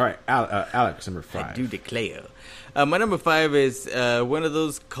 All right, Alex, number 5. I do declare. My number 5 is one of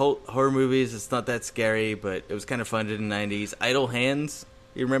those cult horror movies. It's not that scary, but it was kind of fun in the 90s. Idle Hands.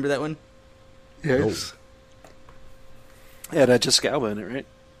 You remember that one? Yes. It had Jessica Alba in it, right?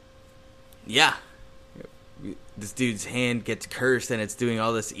 Yeah. This dude's hand gets cursed, and it's doing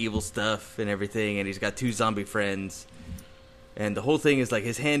all this evil stuff and everything, and he's got 2 zombie friends. And the whole thing is like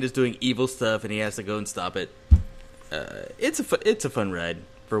his hand is doing evil stuff, and he has to go and stop it. It's a fun ride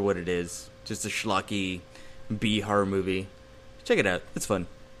for what it is. Just a schlocky B horror movie. Check it out. It's fun.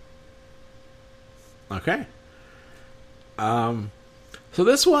 Okay. So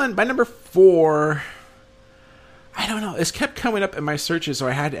this one, by number 4, I don't know. It's kept coming up in my searches, so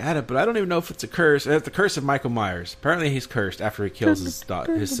I had to add it, but I don't even know if it's a curse. It's the curse of Michael Myers. Apparently he's cursed after he kills his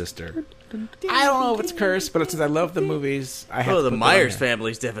sister. I don't know if it's cursed, but since I love the movies, I have to Oh, the put that Myers on there.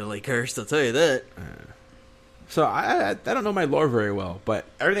 family's definitely cursed, I'll tell you that. So I don't know my lore very well, but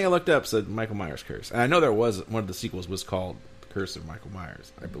everything I looked up said Michael Myers curse. And I know there was one of the sequels was called The Curse of Michael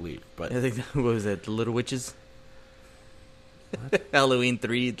Myers, I believe. But I think, what was that, The Little Witches? Halloween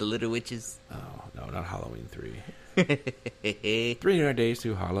 3, The Little Witches. oh, no, not Halloween 3. 300 days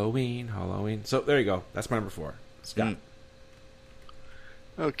to Halloween. So there you go. That's my number 4. Scott.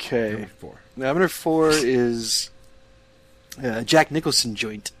 Okay. Number 4. Now, number 4 is Jack Nicholson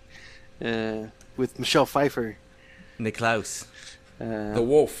joint with Michelle Pfeiffer. Niklaus. The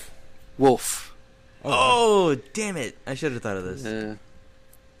Wolf. Wolf. Oh, damn it. I should have thought of this.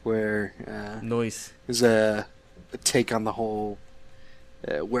 Where Noise. is a take on the whole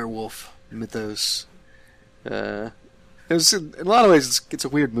werewolf mythos. In a lot of ways, it's a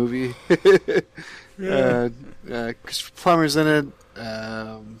weird movie. Christopher Plummer's in it.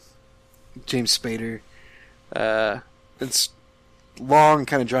 James Spader. It's long,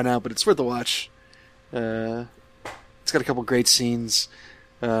 kind of drawn out, but it's worth a watch. It's got a couple great scenes.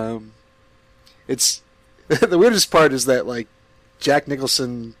 It's the weirdest part is that like Jack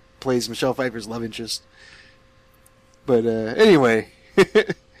Nicholson plays Michelle Pfeiffer's love interest. But anyway,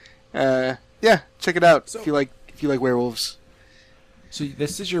 yeah, check it out if you like werewolves. So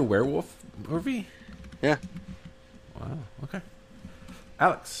this is your werewolf movie? Yeah. Wow. Okay.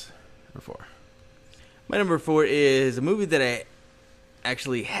 Alex, number 4. My number 4 is a movie that I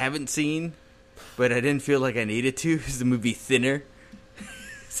actually haven't seen, but I didn't feel like I needed to. It's the movie Thinner.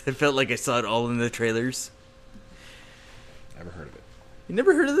 I felt like I saw it all in the trailers. Never heard of it. You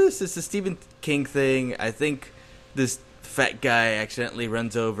never heard of this? It's a Stephen King thing. I think this fat guy accidentally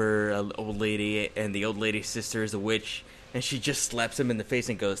runs over an old lady, and the old lady's sister is a witch, and she just slaps him in the face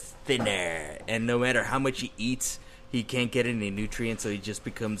and goes, "Thinner." And no matter how much he eats, he can't get any nutrients, so he just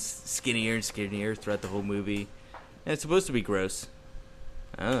becomes skinnier and skinnier throughout the whole movie. And it's supposed to be gross.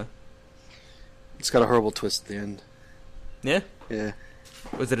 It's got a horrible twist at the end. Yeah? Yeah.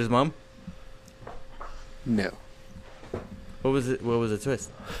 Was it his mom? No. What was it? What was the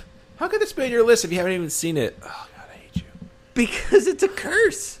twist? How could this be on your list if you haven't even seen it? Oh God, I hate you. Because it's a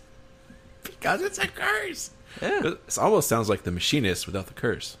curse. Because it's a curse. Yeah. It almost sounds like The Machinist without the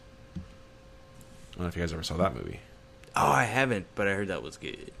curse. I don't know if you guys ever saw that movie. Oh, I haven't, but I heard that was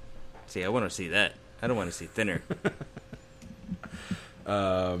good. See, I want to see that. I don't want to see Thinner.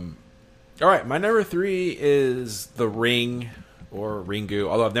 All right, my number 3 is The Ring, or Ringu.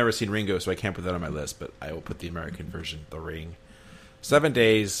 Although I've never seen Ringu, so I can't put that on my list. But I will put the American version, The Ring. 7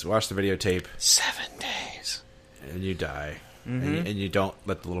 days. Watch the videotape. 7 days. And you die. And you don't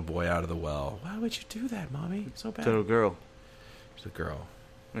let the little boy out of the well. Why would you do that, Mommy? So bad. Little girl. It's a girl.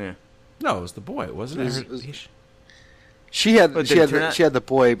 Yeah. No, it was the boy, wasn't it? It was- She had But she did had it turn the, out- she had the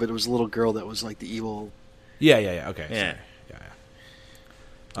boy, but it was a little girl that was like the evil. Yeah. Okay. Yeah. Sorry. Yeah.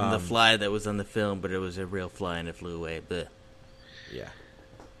 And the fly that was on the film, but it was a real fly and it flew away. But Yeah.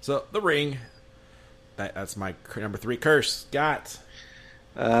 So, The Ring. That's my number 3 curse. Got.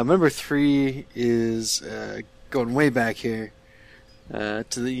 Number 3 is going way back here to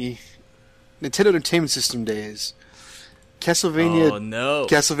the Nintendo Entertainment System days. Castlevania. oh no,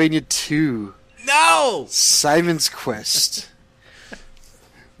 Castlevania 2. no! Simon's Quest.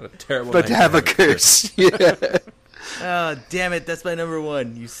 What a terrible But to name have a curse. Yeah. Oh damn it! That's my number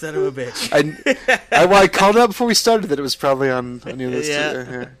 1. You son of a bitch. I called out before we started that it was probably on your list.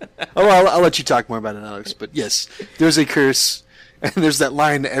 Yeah. Oh, well, I'll let you talk more about it, Alex. But yes, there's a curse, and there's that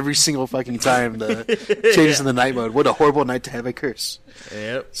line every single fucking time the changes in the night mode. What a horrible night to have a curse.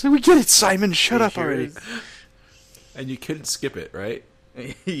 Yep. So we get it, Simon. Shut up Sure already. is. And you couldn't skip it, right?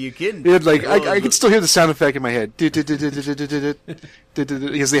 You kidding? It had, like Oh, I could still hear the sound effect in my head because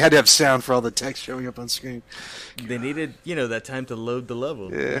they had to have sound for all the text showing up on screen. They needed, that time to load the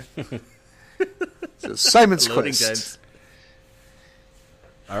level. Yeah. So Simon's Loading Quest. times.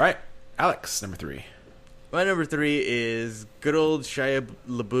 All right. Alex, number 3. My number 3 is good old Shia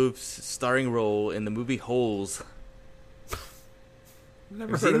LaBeouf's starring role in the movie Holes.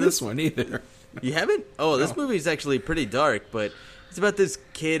 Never You heard seen of this? this one either. You haven't? Oh, this movie is actually pretty dark, but it's about this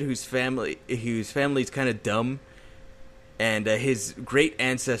kid whose family's kind of dumb, and his great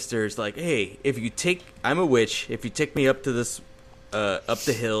ancestors like, hey, I'm a witch. If you take me up to this, up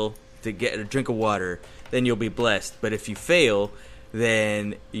the hill to get a drink of water, then you'll be blessed. But if you fail,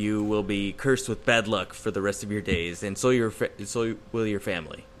 then you will be cursed with bad luck for the rest of your days, and so will your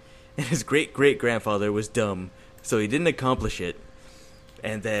family. And his great grandfather was dumb, so he didn't accomplish it.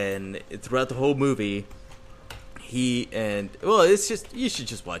 And then throughout the whole movie, it's just, you should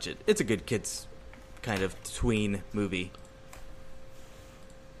just watch it. It's a good kids kind of tween movie.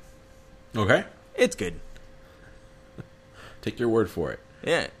 Okay. It's good. Take your word for it.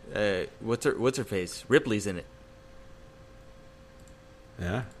 Yeah. What's her face? Ripley's in it.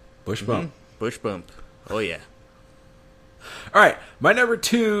 Yeah. Bush bump. Bush bump. Oh yeah. All right. My number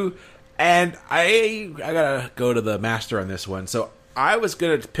 2, and I gotta go to the master on this one. So I was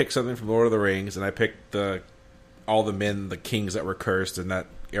gonna pick something from Lord of the Rings, and I picked all the men, the kings that were cursed, and that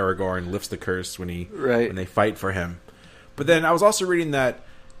Aragorn lifts the curse when they fight for him. But then I was also reading that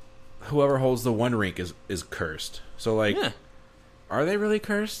whoever holds the One Ring is cursed. So Yeah. are they really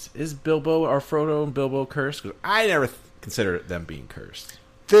cursed? Is Bilbo or Frodo and Bilbo cursed? 'Cause I never considered them being cursed.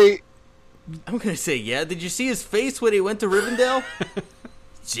 I'm gonna say yeah. Did you see his face when he went to Rivendell?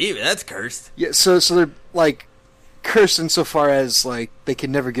 Gee, that's cursed. Yeah, so they're like cursed insofar as like they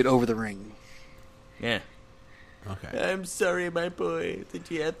can never get over the ring. Yeah. Okay. I'm sorry, my boy, that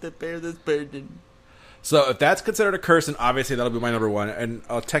you have to bear this burden. So if that's considered a curse, then obviously that'll be my number 1. And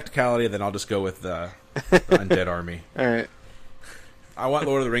a technicality, then I'll just go with the Undead Army. All right. I want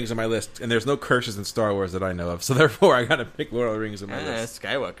Lord of the Rings on my list, and there's no curses in Star Wars that I know of, so therefore I gotta pick Lord of the Rings on my list.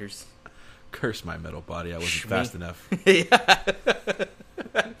 Skywalkers. Curse my metal body, I wasn't Shmee. fast enough. Yeah.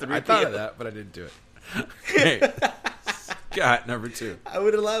 I thought of that, but I didn't do it. Okay. Scott, number 2. I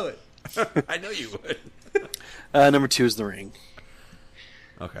would allow it. I know you would. Number 2 is The Ring.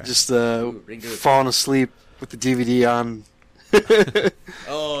 Okay. Just Ring good. falling asleep with the DVD on.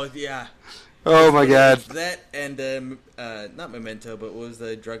 Oh yeah. Oh my god. That and not Memento, but what was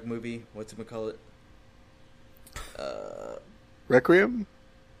the drug movie? What's it call it? Requiem?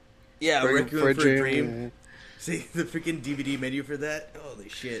 Yeah, Requiem for a Dream. Yeah. See the freaking DVD menu for that? Holy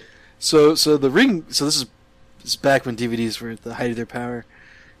shit! So The Ring. So this is back when DVDs were at the height of their power.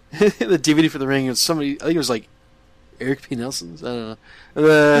 The DVD for The Ring was somebody. I think it was like Eric P. Nelson's. I don't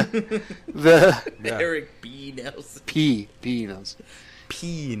know. The Yeah. Eric B. Nelson. P. Nelson.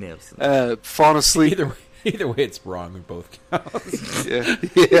 P. Nelson. Falling asleep. Either way, it's wrong in both counts.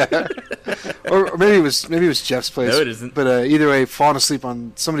 Yeah. Or maybe it was Jeff's place. No, it isn't. But either way, falling asleep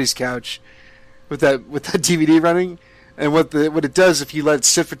on somebody's couch with that DVD running, and what it does if you let it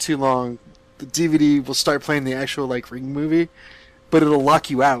sit for too long, the DVD will start playing the actual like Ring movie, but it'll lock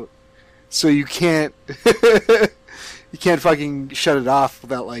you out, so you can't you can't fucking shut it off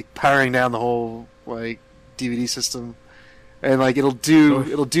without like powering down the whole like DVD system, and like it'll do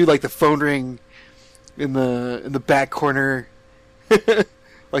like the phone ring in the back corner,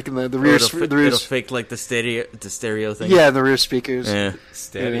 like in the rear. It'll fake like the stereo thing. Yeah, the rear speakers. Yeah.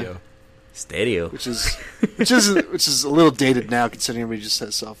 Stereo. Which is a little dated now, considering everybody just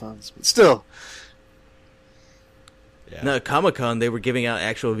has cell phones. But still, Yeah. No, at Comic-Con, they were giving out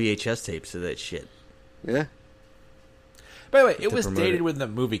actual VHS tapes of that shit. yeah. By the way, it To was promote dated it. when the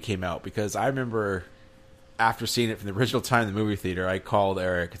movie came out because I remember after seeing it from the original time in the movie theater, I called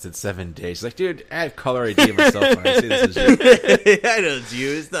Eric and said 7 days. He's like, dude, I have color ID on my cell phone. I see this is you. I know it's you.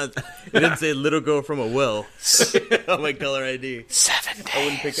 It's not. It didn't say "little girl from a well" on my color ID. 7 days. I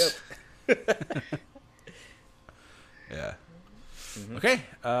wouldn't pick up. Yeah. Okay.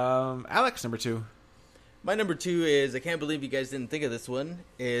 Alex, number 2. My number 2 is, I can't believe you guys didn't think of this one,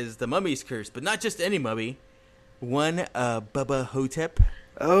 is the Mummy's Curse, but not just any mummy. One, Bubba Hotep.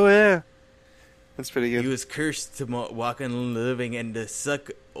 Oh yeah, that's pretty He good. was cursed to walk on living and to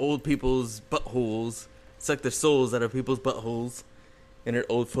suck old people's buttholes, suck the souls out of people's buttholes in her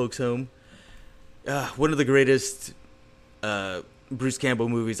old folks' home. One of the greatest Bruce Campbell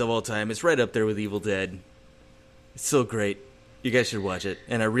movies of all time. It's right up there with Evil Dead. It's so great. You guys should watch it.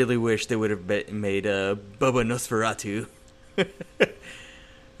 And I really wish they would have made Bubba Nosferatu.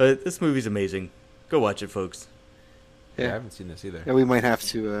 But this movie's amazing. Go watch it, folks. Yeah, I Yeah. haven't seen this either. Yeah, we might have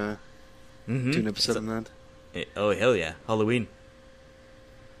to do Mm-hmm. an episode on that. Oh, hell yeah. Halloween.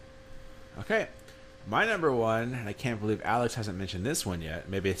 Okay. My number 1, and I can't believe Alex hasn't mentioned this one yet.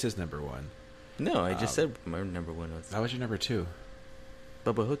 Maybe it's his number 1. No, I just said my number 1 was That was your number 2.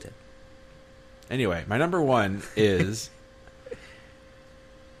 Bubba Hotep. Anyway, my number 1 is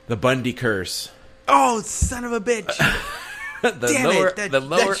the Bundy Curse. Oh, son of a bitch!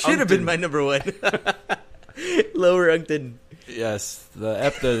 That should have been my number 1. Lower Uncton. Yes,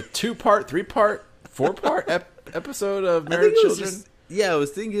 the 2-part, 3-part, 4-part episode of I Married think it was Children. I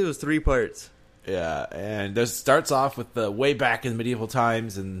was thinking it was 3 parts. Yeah, and this starts off with the way back in medieval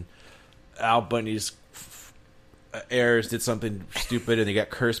times, and Al Bundy's heirs did something stupid, and they got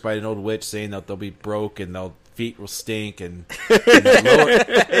cursed by an old witch, saying that they'll be broke and their feet will stink, and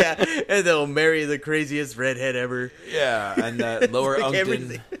Yeah, and they'll marry the craziest redhead ever. that lower Like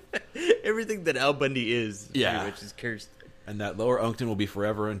Uncton, everything that Al Bundy is, Yeah. pretty much is cursed. and that lower Uncton will be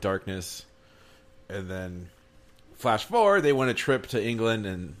forever in darkness. And then flash forward, they win a trip to England,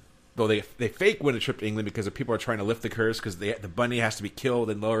 and though they fake win a trip to England because the people are trying to lift the curse because the bunny has to be killed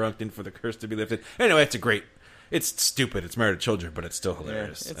in Lower Uncton for the curse to be lifted. Anyway, it's stupid. It's Married to Children, but it's still Yeah,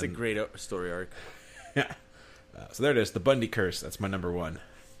 hilarious. it's a great story arc. Yeah. So there it is, the Bundy Curse. That's my number 1.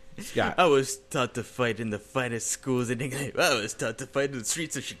 Scott. I was taught to fight in the finest schools in England. I was taught to fight in the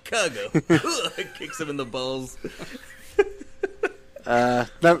streets of Chicago. Kicks him in the balls.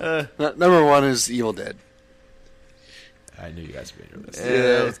 Number 1 is Evil Dead. I knew you guys would be into this.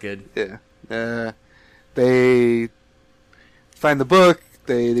 Yeah, that was good. Yeah. They find the book.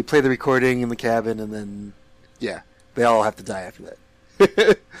 They play the recording in the cabin, and then they all have to die after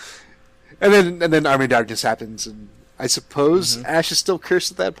that. and then Army of Darkness happens, and I suppose Ash is still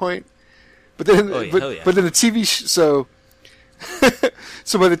cursed at that point. But then, hell yeah. but in the TV so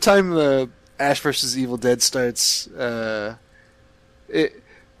by the time the Ash versus Evil Dead starts, Ash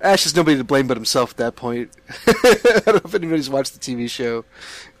has nobody to blame but himself at that point. I don't know if anybody's watched the TV show.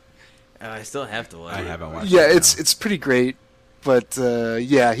 I still have to watch I it. haven't watched Yeah, it. it's pretty great, but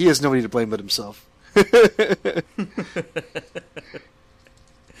he has nobody to blame but himself.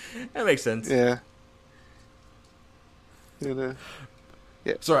 That makes sense. Yeah.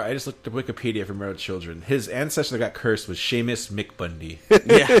 Sorry, I just looked at Wikipedia for Married to Children. His ancestor that got cursed was Seamus McBundy.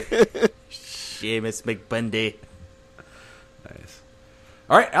 Yeah. Seamus McBundy. Nice.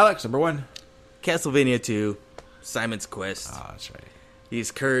 All right, Alex, number 1. Castlevania 2, Simon's Quest. Ah, that's right.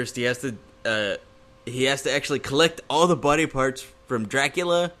 He's cursed. He has to actually collect all the body parts from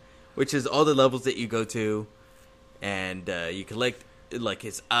Dracula, which is all the levels that you go to, and you collect like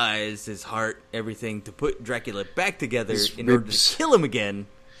his eyes, his heart, everything to put Dracula back together His in order ribs. to kill him again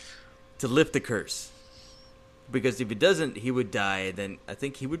to lift the curse. Because if he doesn't, he would die. Then I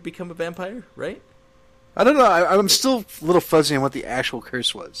think he would become a vampire, right? I don't know. I'm still a little fuzzy on what the actual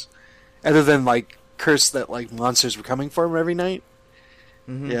curse was, other than like curse that like monsters were coming for him every night.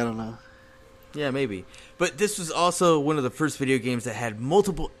 Mm-hmm. Yeah, I don't know. Yeah, maybe. But this was also one of the first video games that had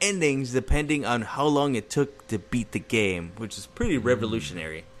multiple endings depending on how long it took to beat the game, which is pretty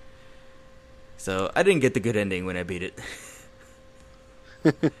revolutionary. So I didn't get the good ending when I beat it.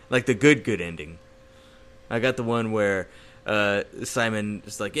 Like the good ending. I got the one where Simon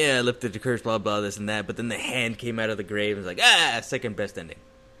is like, yeah, I lifted the curse, blah, blah, this and that, but then the hand came out of the grave and was like, second best ending.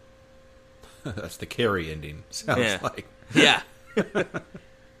 That's the Carrie ending, sounds like. Yeah.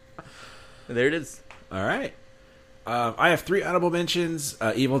 There it is. All right. I have 3 honorable mentions.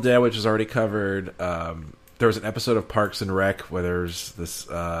 Evil Dead, which is already covered. There was an episode of Parks and Rec where there's this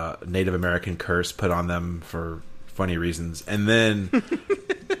Native American curse put on them for funny reasons. And then...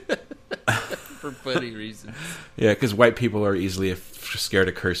 For funny reasons. Yeah, because white people are easily scared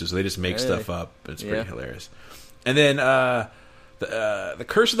of curses, so they just make stuff up. It's pretty hilarious. And then the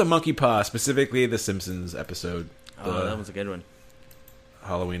Curse of the Monkey Paw, specifically the Simpsons episode. Oh, that was a good one.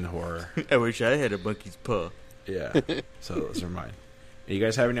 Halloween horror. I wish I had a monkey's paw. Yeah. So those are mine. You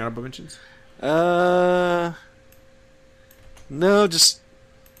guys have any honorable mentions? No, just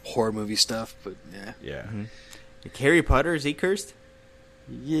horror movie stuff, but yeah. Yeah. Mm-hmm. Harry Potter, is he cursed?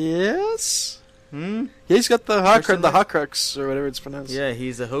 Yes. Yeah, he's got the Horcrux, or whatever it's pronounced. Yeah,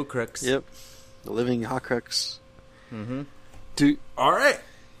 he's a Horcrux. Yep. The living Horcrux. Mm-hmm. All right.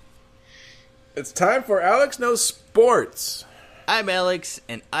 It's time for Alex Knows Sports. I'm Alex,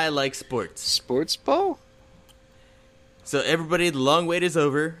 and I like sports. Sports ball? So everybody, the long wait is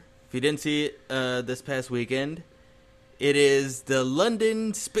over. If you didn't see it this past weekend, it is the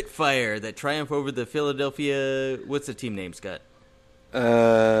London Spitfire that triumphed over the Philadelphia... What's the team name, Scott?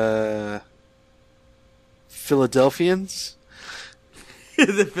 Philadelphians?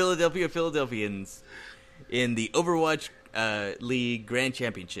 The Philadelphia Philadelphians in the Overwatch League Grand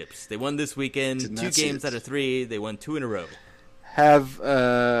Championships. They won this weekend. 2 games out of 3. They won 2 in a row. Have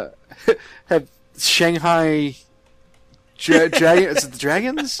Shanghai Dragons? Is it the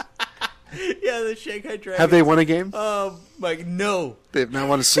Dragons? Yeah, the Shanghai Dragons. Have they won a game? No. They have not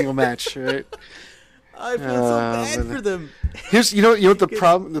won a single match, right? I feel so bad for them. Here's you know what the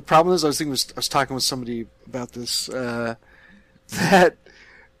problem is. I was talking with somebody about this that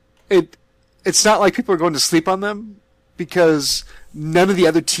it's not like people are going to sleep on them because none of the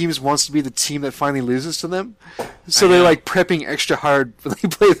other teams wants to be the team that finally loses to them. So they're like prepping extra hard when they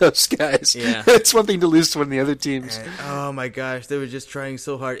play those guys. Yeah. It's one thing to lose to one of the other teams. Oh my gosh, they were just trying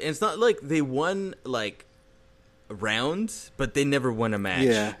so hard. And it's not like they won like rounds, but they never won a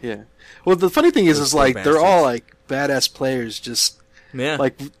match. Yeah. Well, the funny thing is like they're all like badass players. Just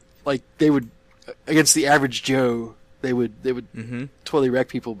like they would against the average Joe, they would totally wreck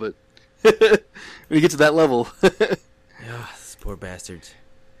people. But when you get to that level, these poor bastards.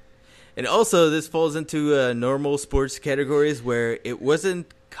 And also, this falls into normal sports categories where it wasn't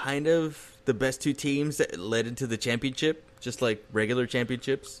kind of the best 2 teams that led into the championship, just like regular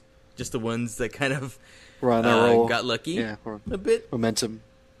championships, just the ones that kind of we're on a roll. Got lucky a bit. Momentum.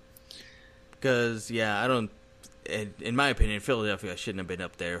 Because, I don't... In my opinion, Philadelphia shouldn't have been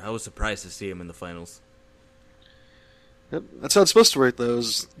up there. I was surprised to see them in the finals. Yep. That's how it's supposed to work, though.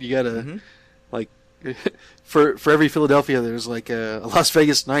 Is you gotta, like, for every Philadelphia, there's like a Las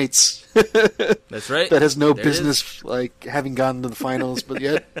Vegas Knights. That's right. That has no business, like, having gone to the finals, but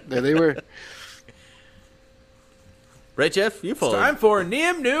yet, there they were. Right, Jeff? You followed. It's time for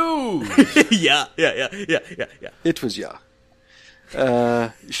NIM News. Yeah. It was you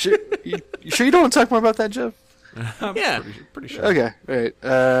sure you don't want to talk more about that, Jeff? Yeah. Pretty sure. Okay, all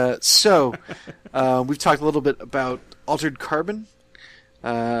right. So, we've talked a little bit about Altered Carbon.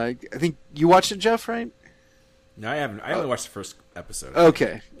 I think you watched it, Jeff, right? No, I haven't. I only watched the first episode.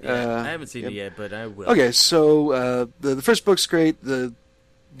 Okay. I haven't seen it yet, but I will. Okay, so the first book's great.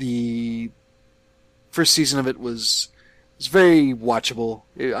 The first season of it was very watchable.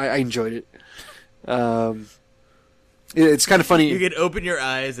 I enjoyed it. It's kind of funny. You can open your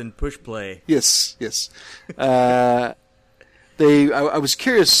eyes and push play. Yes. I was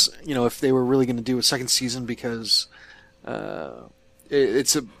curious, if they were really going to do a second season because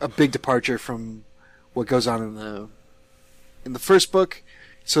it's a big departure from what goes on in the first book.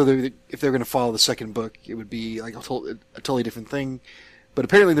 So if they're going to follow the second book, it would be like a totally different thing. But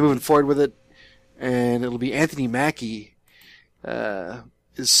apparently they're moving forward with it, and it'll be Anthony Mackie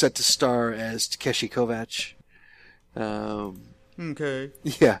is set to star as Takeshi Kovacs. Okay.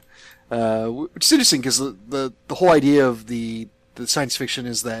 Yeah, which is interesting because the whole idea of the science fiction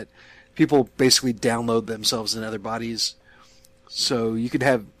is that people basically download themselves in other bodies, so you could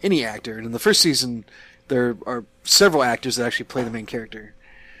have any actor. And in the first season, there are several actors that actually play the main character.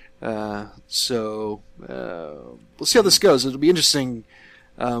 So we'll see how this goes. It'll be interesting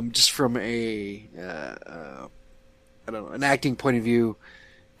just from a I don't know, an acting point of view,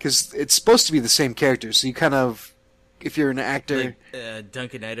 because it's supposed to be the same character. So you kind of, if you're an actor, Like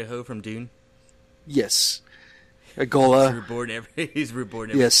Duncan Idaho from Dune. yes, He's Gola, reborn every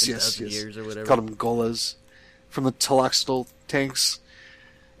yes, 10,000 years or whatever. Called them Golas from the Taloxidal tanks,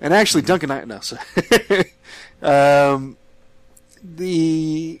 and actually Duncan Idaho. No, so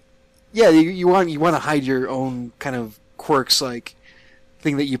you want to hide your own kind of quirks, like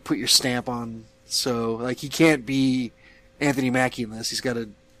thing that you put your stamp on. So like he can't be Anthony Mackie in this. He's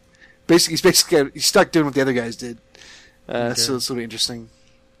stuck doing what the other guys did. So it's really interesting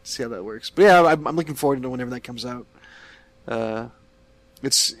to see how that works. But yeah, I'm looking forward to whenever that comes out.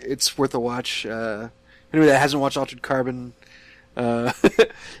 It's worth a watch. Anybody that hasn't watched Altered Carbon,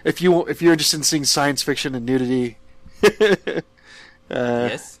 if you're interested in seeing science fiction and nudity,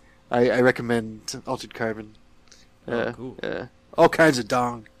 Yes. I recommend Altered Carbon. Cool. All kinds of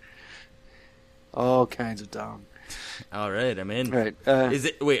dong. All kinds of dong. All right, I'm in. Right. Is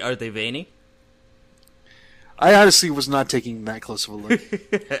it? Wait, are they veiny? I honestly was not taking that close of a look.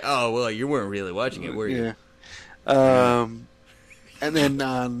 Oh well, you weren't really watching it, were you? Yeah. And then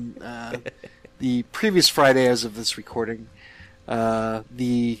on the previous Friday, as of this recording,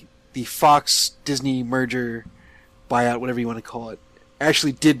 the Fox Disney merger, buyout, whatever you want to call it,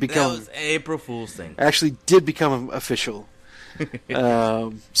 actually did That become was April Fool's thing. official.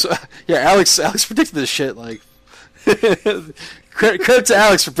 So yeah, Alex predicted this shit. Like, credit to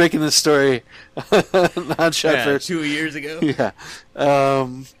Alex for breaking this story on Shot Yeah, First. 2 years ago. Yeah.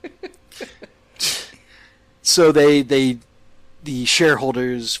 So the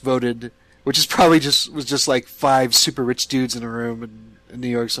shareholders voted, which is probably just like 5 super rich dudes in a room in New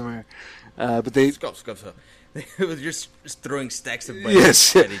York somewhere. But they Scuff. It was just throwing stacks of money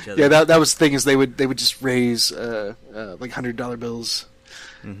yes at each other. yeah that was the thing is they would just raise like $100 bills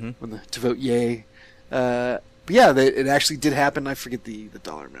to vote yay. But yeah, it actually did happen. I forget the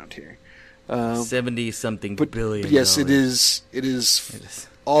dollar amount here. 70-something billion. But yes, it dollars. is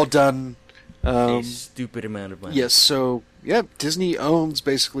all done. A stupid amount of money. Yes, so yeah, Disney owns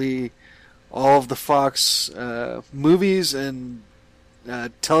basically all of the Fox movies and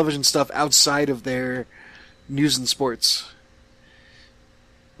television stuff outside of their news and sports.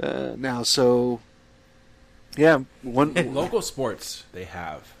 Now, so yeah, Local sports they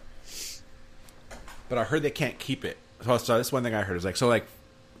have, but I heard they can't keep it. So that's one thing I heard is like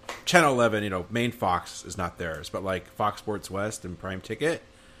Channel 11, main Fox is not theirs, but like Fox Sports West and Prime Ticket,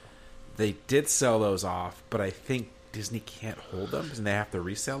 they did sell those off, but I think Disney can't hold them and they have to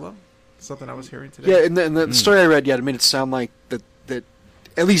resell them. Something I was hearing today. yeah, in the story I read, it made it sound like that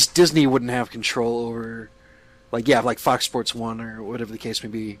at least Disney wouldn't have control over, like Fox Sports 1 or whatever the case may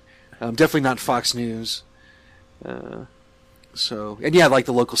be. Definitely not Fox News. So, and yeah, like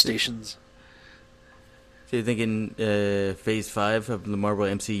the local stations. So you're thinking Phase 5 of the Marvel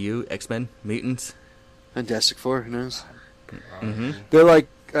MCU, X-Men, Mutants? Fantastic Four, who knows? Mm-hmm. They're like,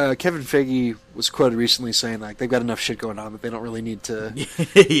 Kevin Feige was quoted recently saying like they've got enough shit going on that they don't really need to.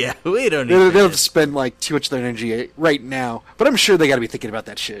 Yeah, we don't need They don't that. have to spend like too much of their energy right now. But I'm sure they got to be thinking about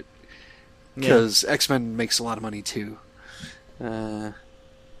that shit because X-Men makes a lot of money too. So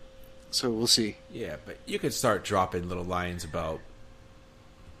we'll see. Yeah, but you could start dropping little lines about,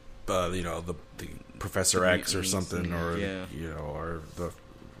 the Professor X or mutants something, or yeah. or the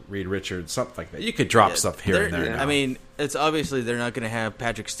Reed Richards, something like that. You could drop stuff here and there. I mean, it's obviously they're not going to have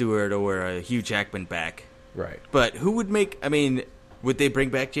Patrick Stewart or Hugh Jackman back. right? But who would make? I mean, would they bring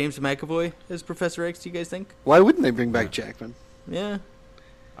back James McAvoy as Professor X? Do you guys think? Why wouldn't they bring back Jackman? Yeah,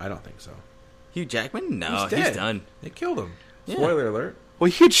 I don't think so. Hugh Jackman? No, He's dead. done. They killed him. Yeah. Spoiler alert. Well,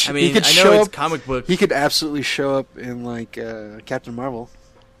 he could. I mean, he could I know show it's up. comic book. He could absolutely show up in like Captain Marvel.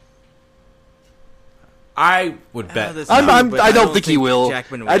 I would bet. that's I not- but don't think he will.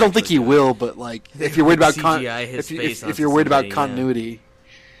 Jackman would I don't think actually he do it. will. But like, if you're worried about CGI his face if onto you're worried about somebody, yeah. continuity,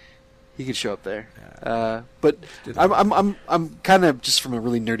 he could show up there. But I'm kind of just from a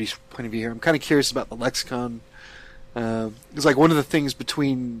really nerdy point of view here. I'm kind of curious about the lexicon. It's like one of the things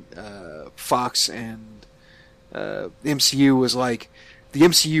between Fox and the MCU was like the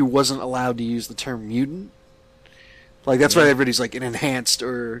MCU wasn't allowed to use the term mutant. Like that's why everybody's like an enhanced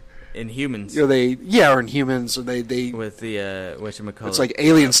or Inhumans or Inhumans or they with the whatchamacallit. it's like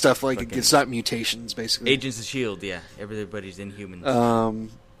alien stuff. Like fucking- it's not mutations basically. Agents of Shield. Yeah, everybody's Inhumans.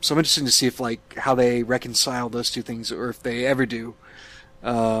 So I'm interested to see if like how they reconcile those two things, or if they ever do.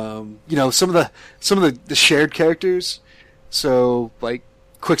 Some of the shared characters. So like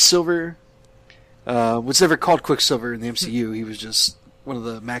Quicksilver was never called Quicksilver in the MCU. He was just one of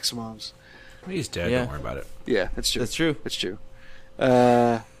the Maximoms. He's dead. Yeah. Don't worry about it. Yeah, that's true. That's true. That's true.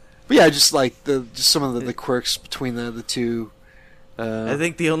 But yeah, just like some of the quirks between the two. I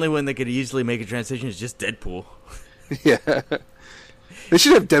think the only one that could easily make a transition is just Deadpool. Yeah, they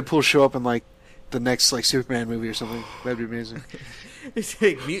should have Deadpool show up in like the next like Superman movie or something. That'd be amazing. It's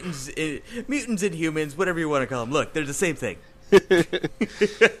like mutants, Inhumans, whatever you want to call them. Look, they're the same thing.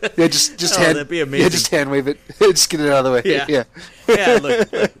 Yeah, just Oh, hand. that'd be amazing. Yeah, just hand wave it. Just get it out of the way. Yeah. Yeah. Yeah,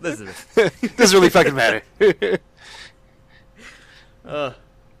 look, listen. Doesn't really fucking matter.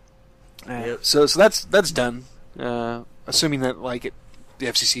 Yep. So that's done. Assuming that like the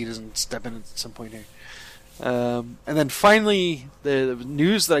FCC doesn't step in at some point here. And then finally, the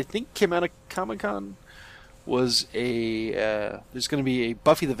news that I think came out of Comic-Con was there's going to be a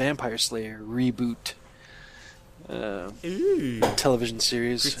Buffy the Vampire Slayer reboot Ooh. television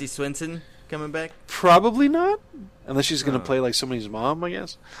series. Christy Swenson coming back? Probably not, unless she's going to play like somebody's mom, I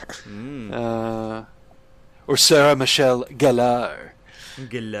guess. Or Sarah Michelle Gellar.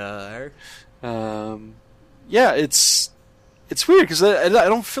 Galar. Yeah, it's weird because I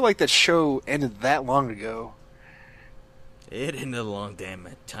don't feel like that show ended that long ago. It ended a long damn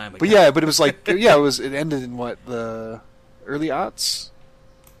time ago. But yeah, but it was like it ended in what, the early aughts,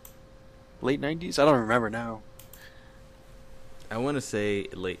 late 90s. I don't remember now. I want to say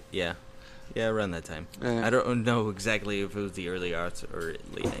late, yeah, around that time. Yeah. I don't know exactly if it was the early arts or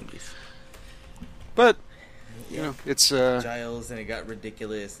late 90s. But you know, it's Giles, and it got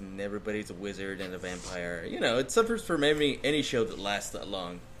ridiculous, and everybody's a wizard and a vampire. You know, it suffers from any show that lasts that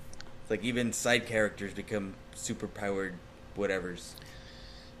long. It's like even side characters become super powered whatevers.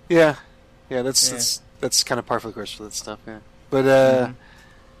 yeah, that's kind of par for the course for that stuff. Yeah, but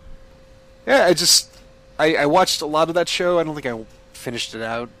yeah, I watched a lot of that show. I don't think I finished it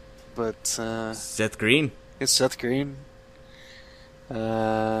out, but Seth Green. it's Seth Green. Is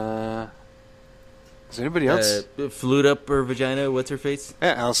there anybody else? Flute up her vagina. What's her face?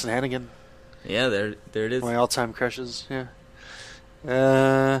 Yeah, Allison Hannigan. Yeah, there it is. My all-time crushes. Yeah.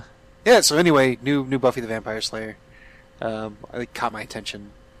 Yeah. So anyway, new Buffy the Vampire Slayer. I think caught my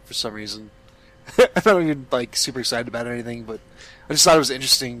attention for some reason. I'm not even like super excited about it or anything, but I just thought it was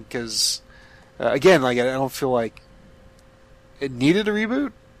interesting because, again, like I don't feel like it needed a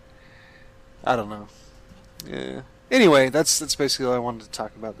reboot. I don't know. Yeah. Anyway, that's basically all I wanted to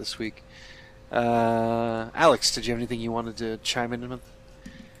talk about this week. Alex, did you have anything you wanted to chime in with?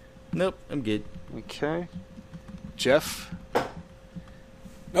 Nope, I'm good. Okay. Jeff?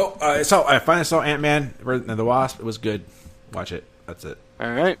 No, I finally saw Ant-Man and the Wasp. It was good. Watch it. That's it.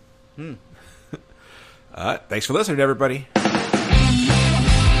 All right. Thanks for listening, everybody.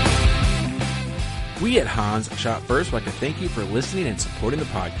 We at Hans Shot First would like to thank you for listening and supporting the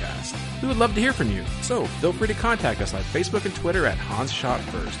podcast. We would love to hear from you, so feel free to contact us on Facebook and Twitter at Hans Shot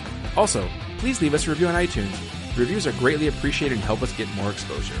First. Also, please leave us a review on iTunes. Reviews are greatly appreciated and help us get more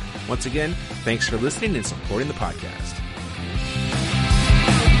exposure. Once again, thanks for listening and supporting the podcast.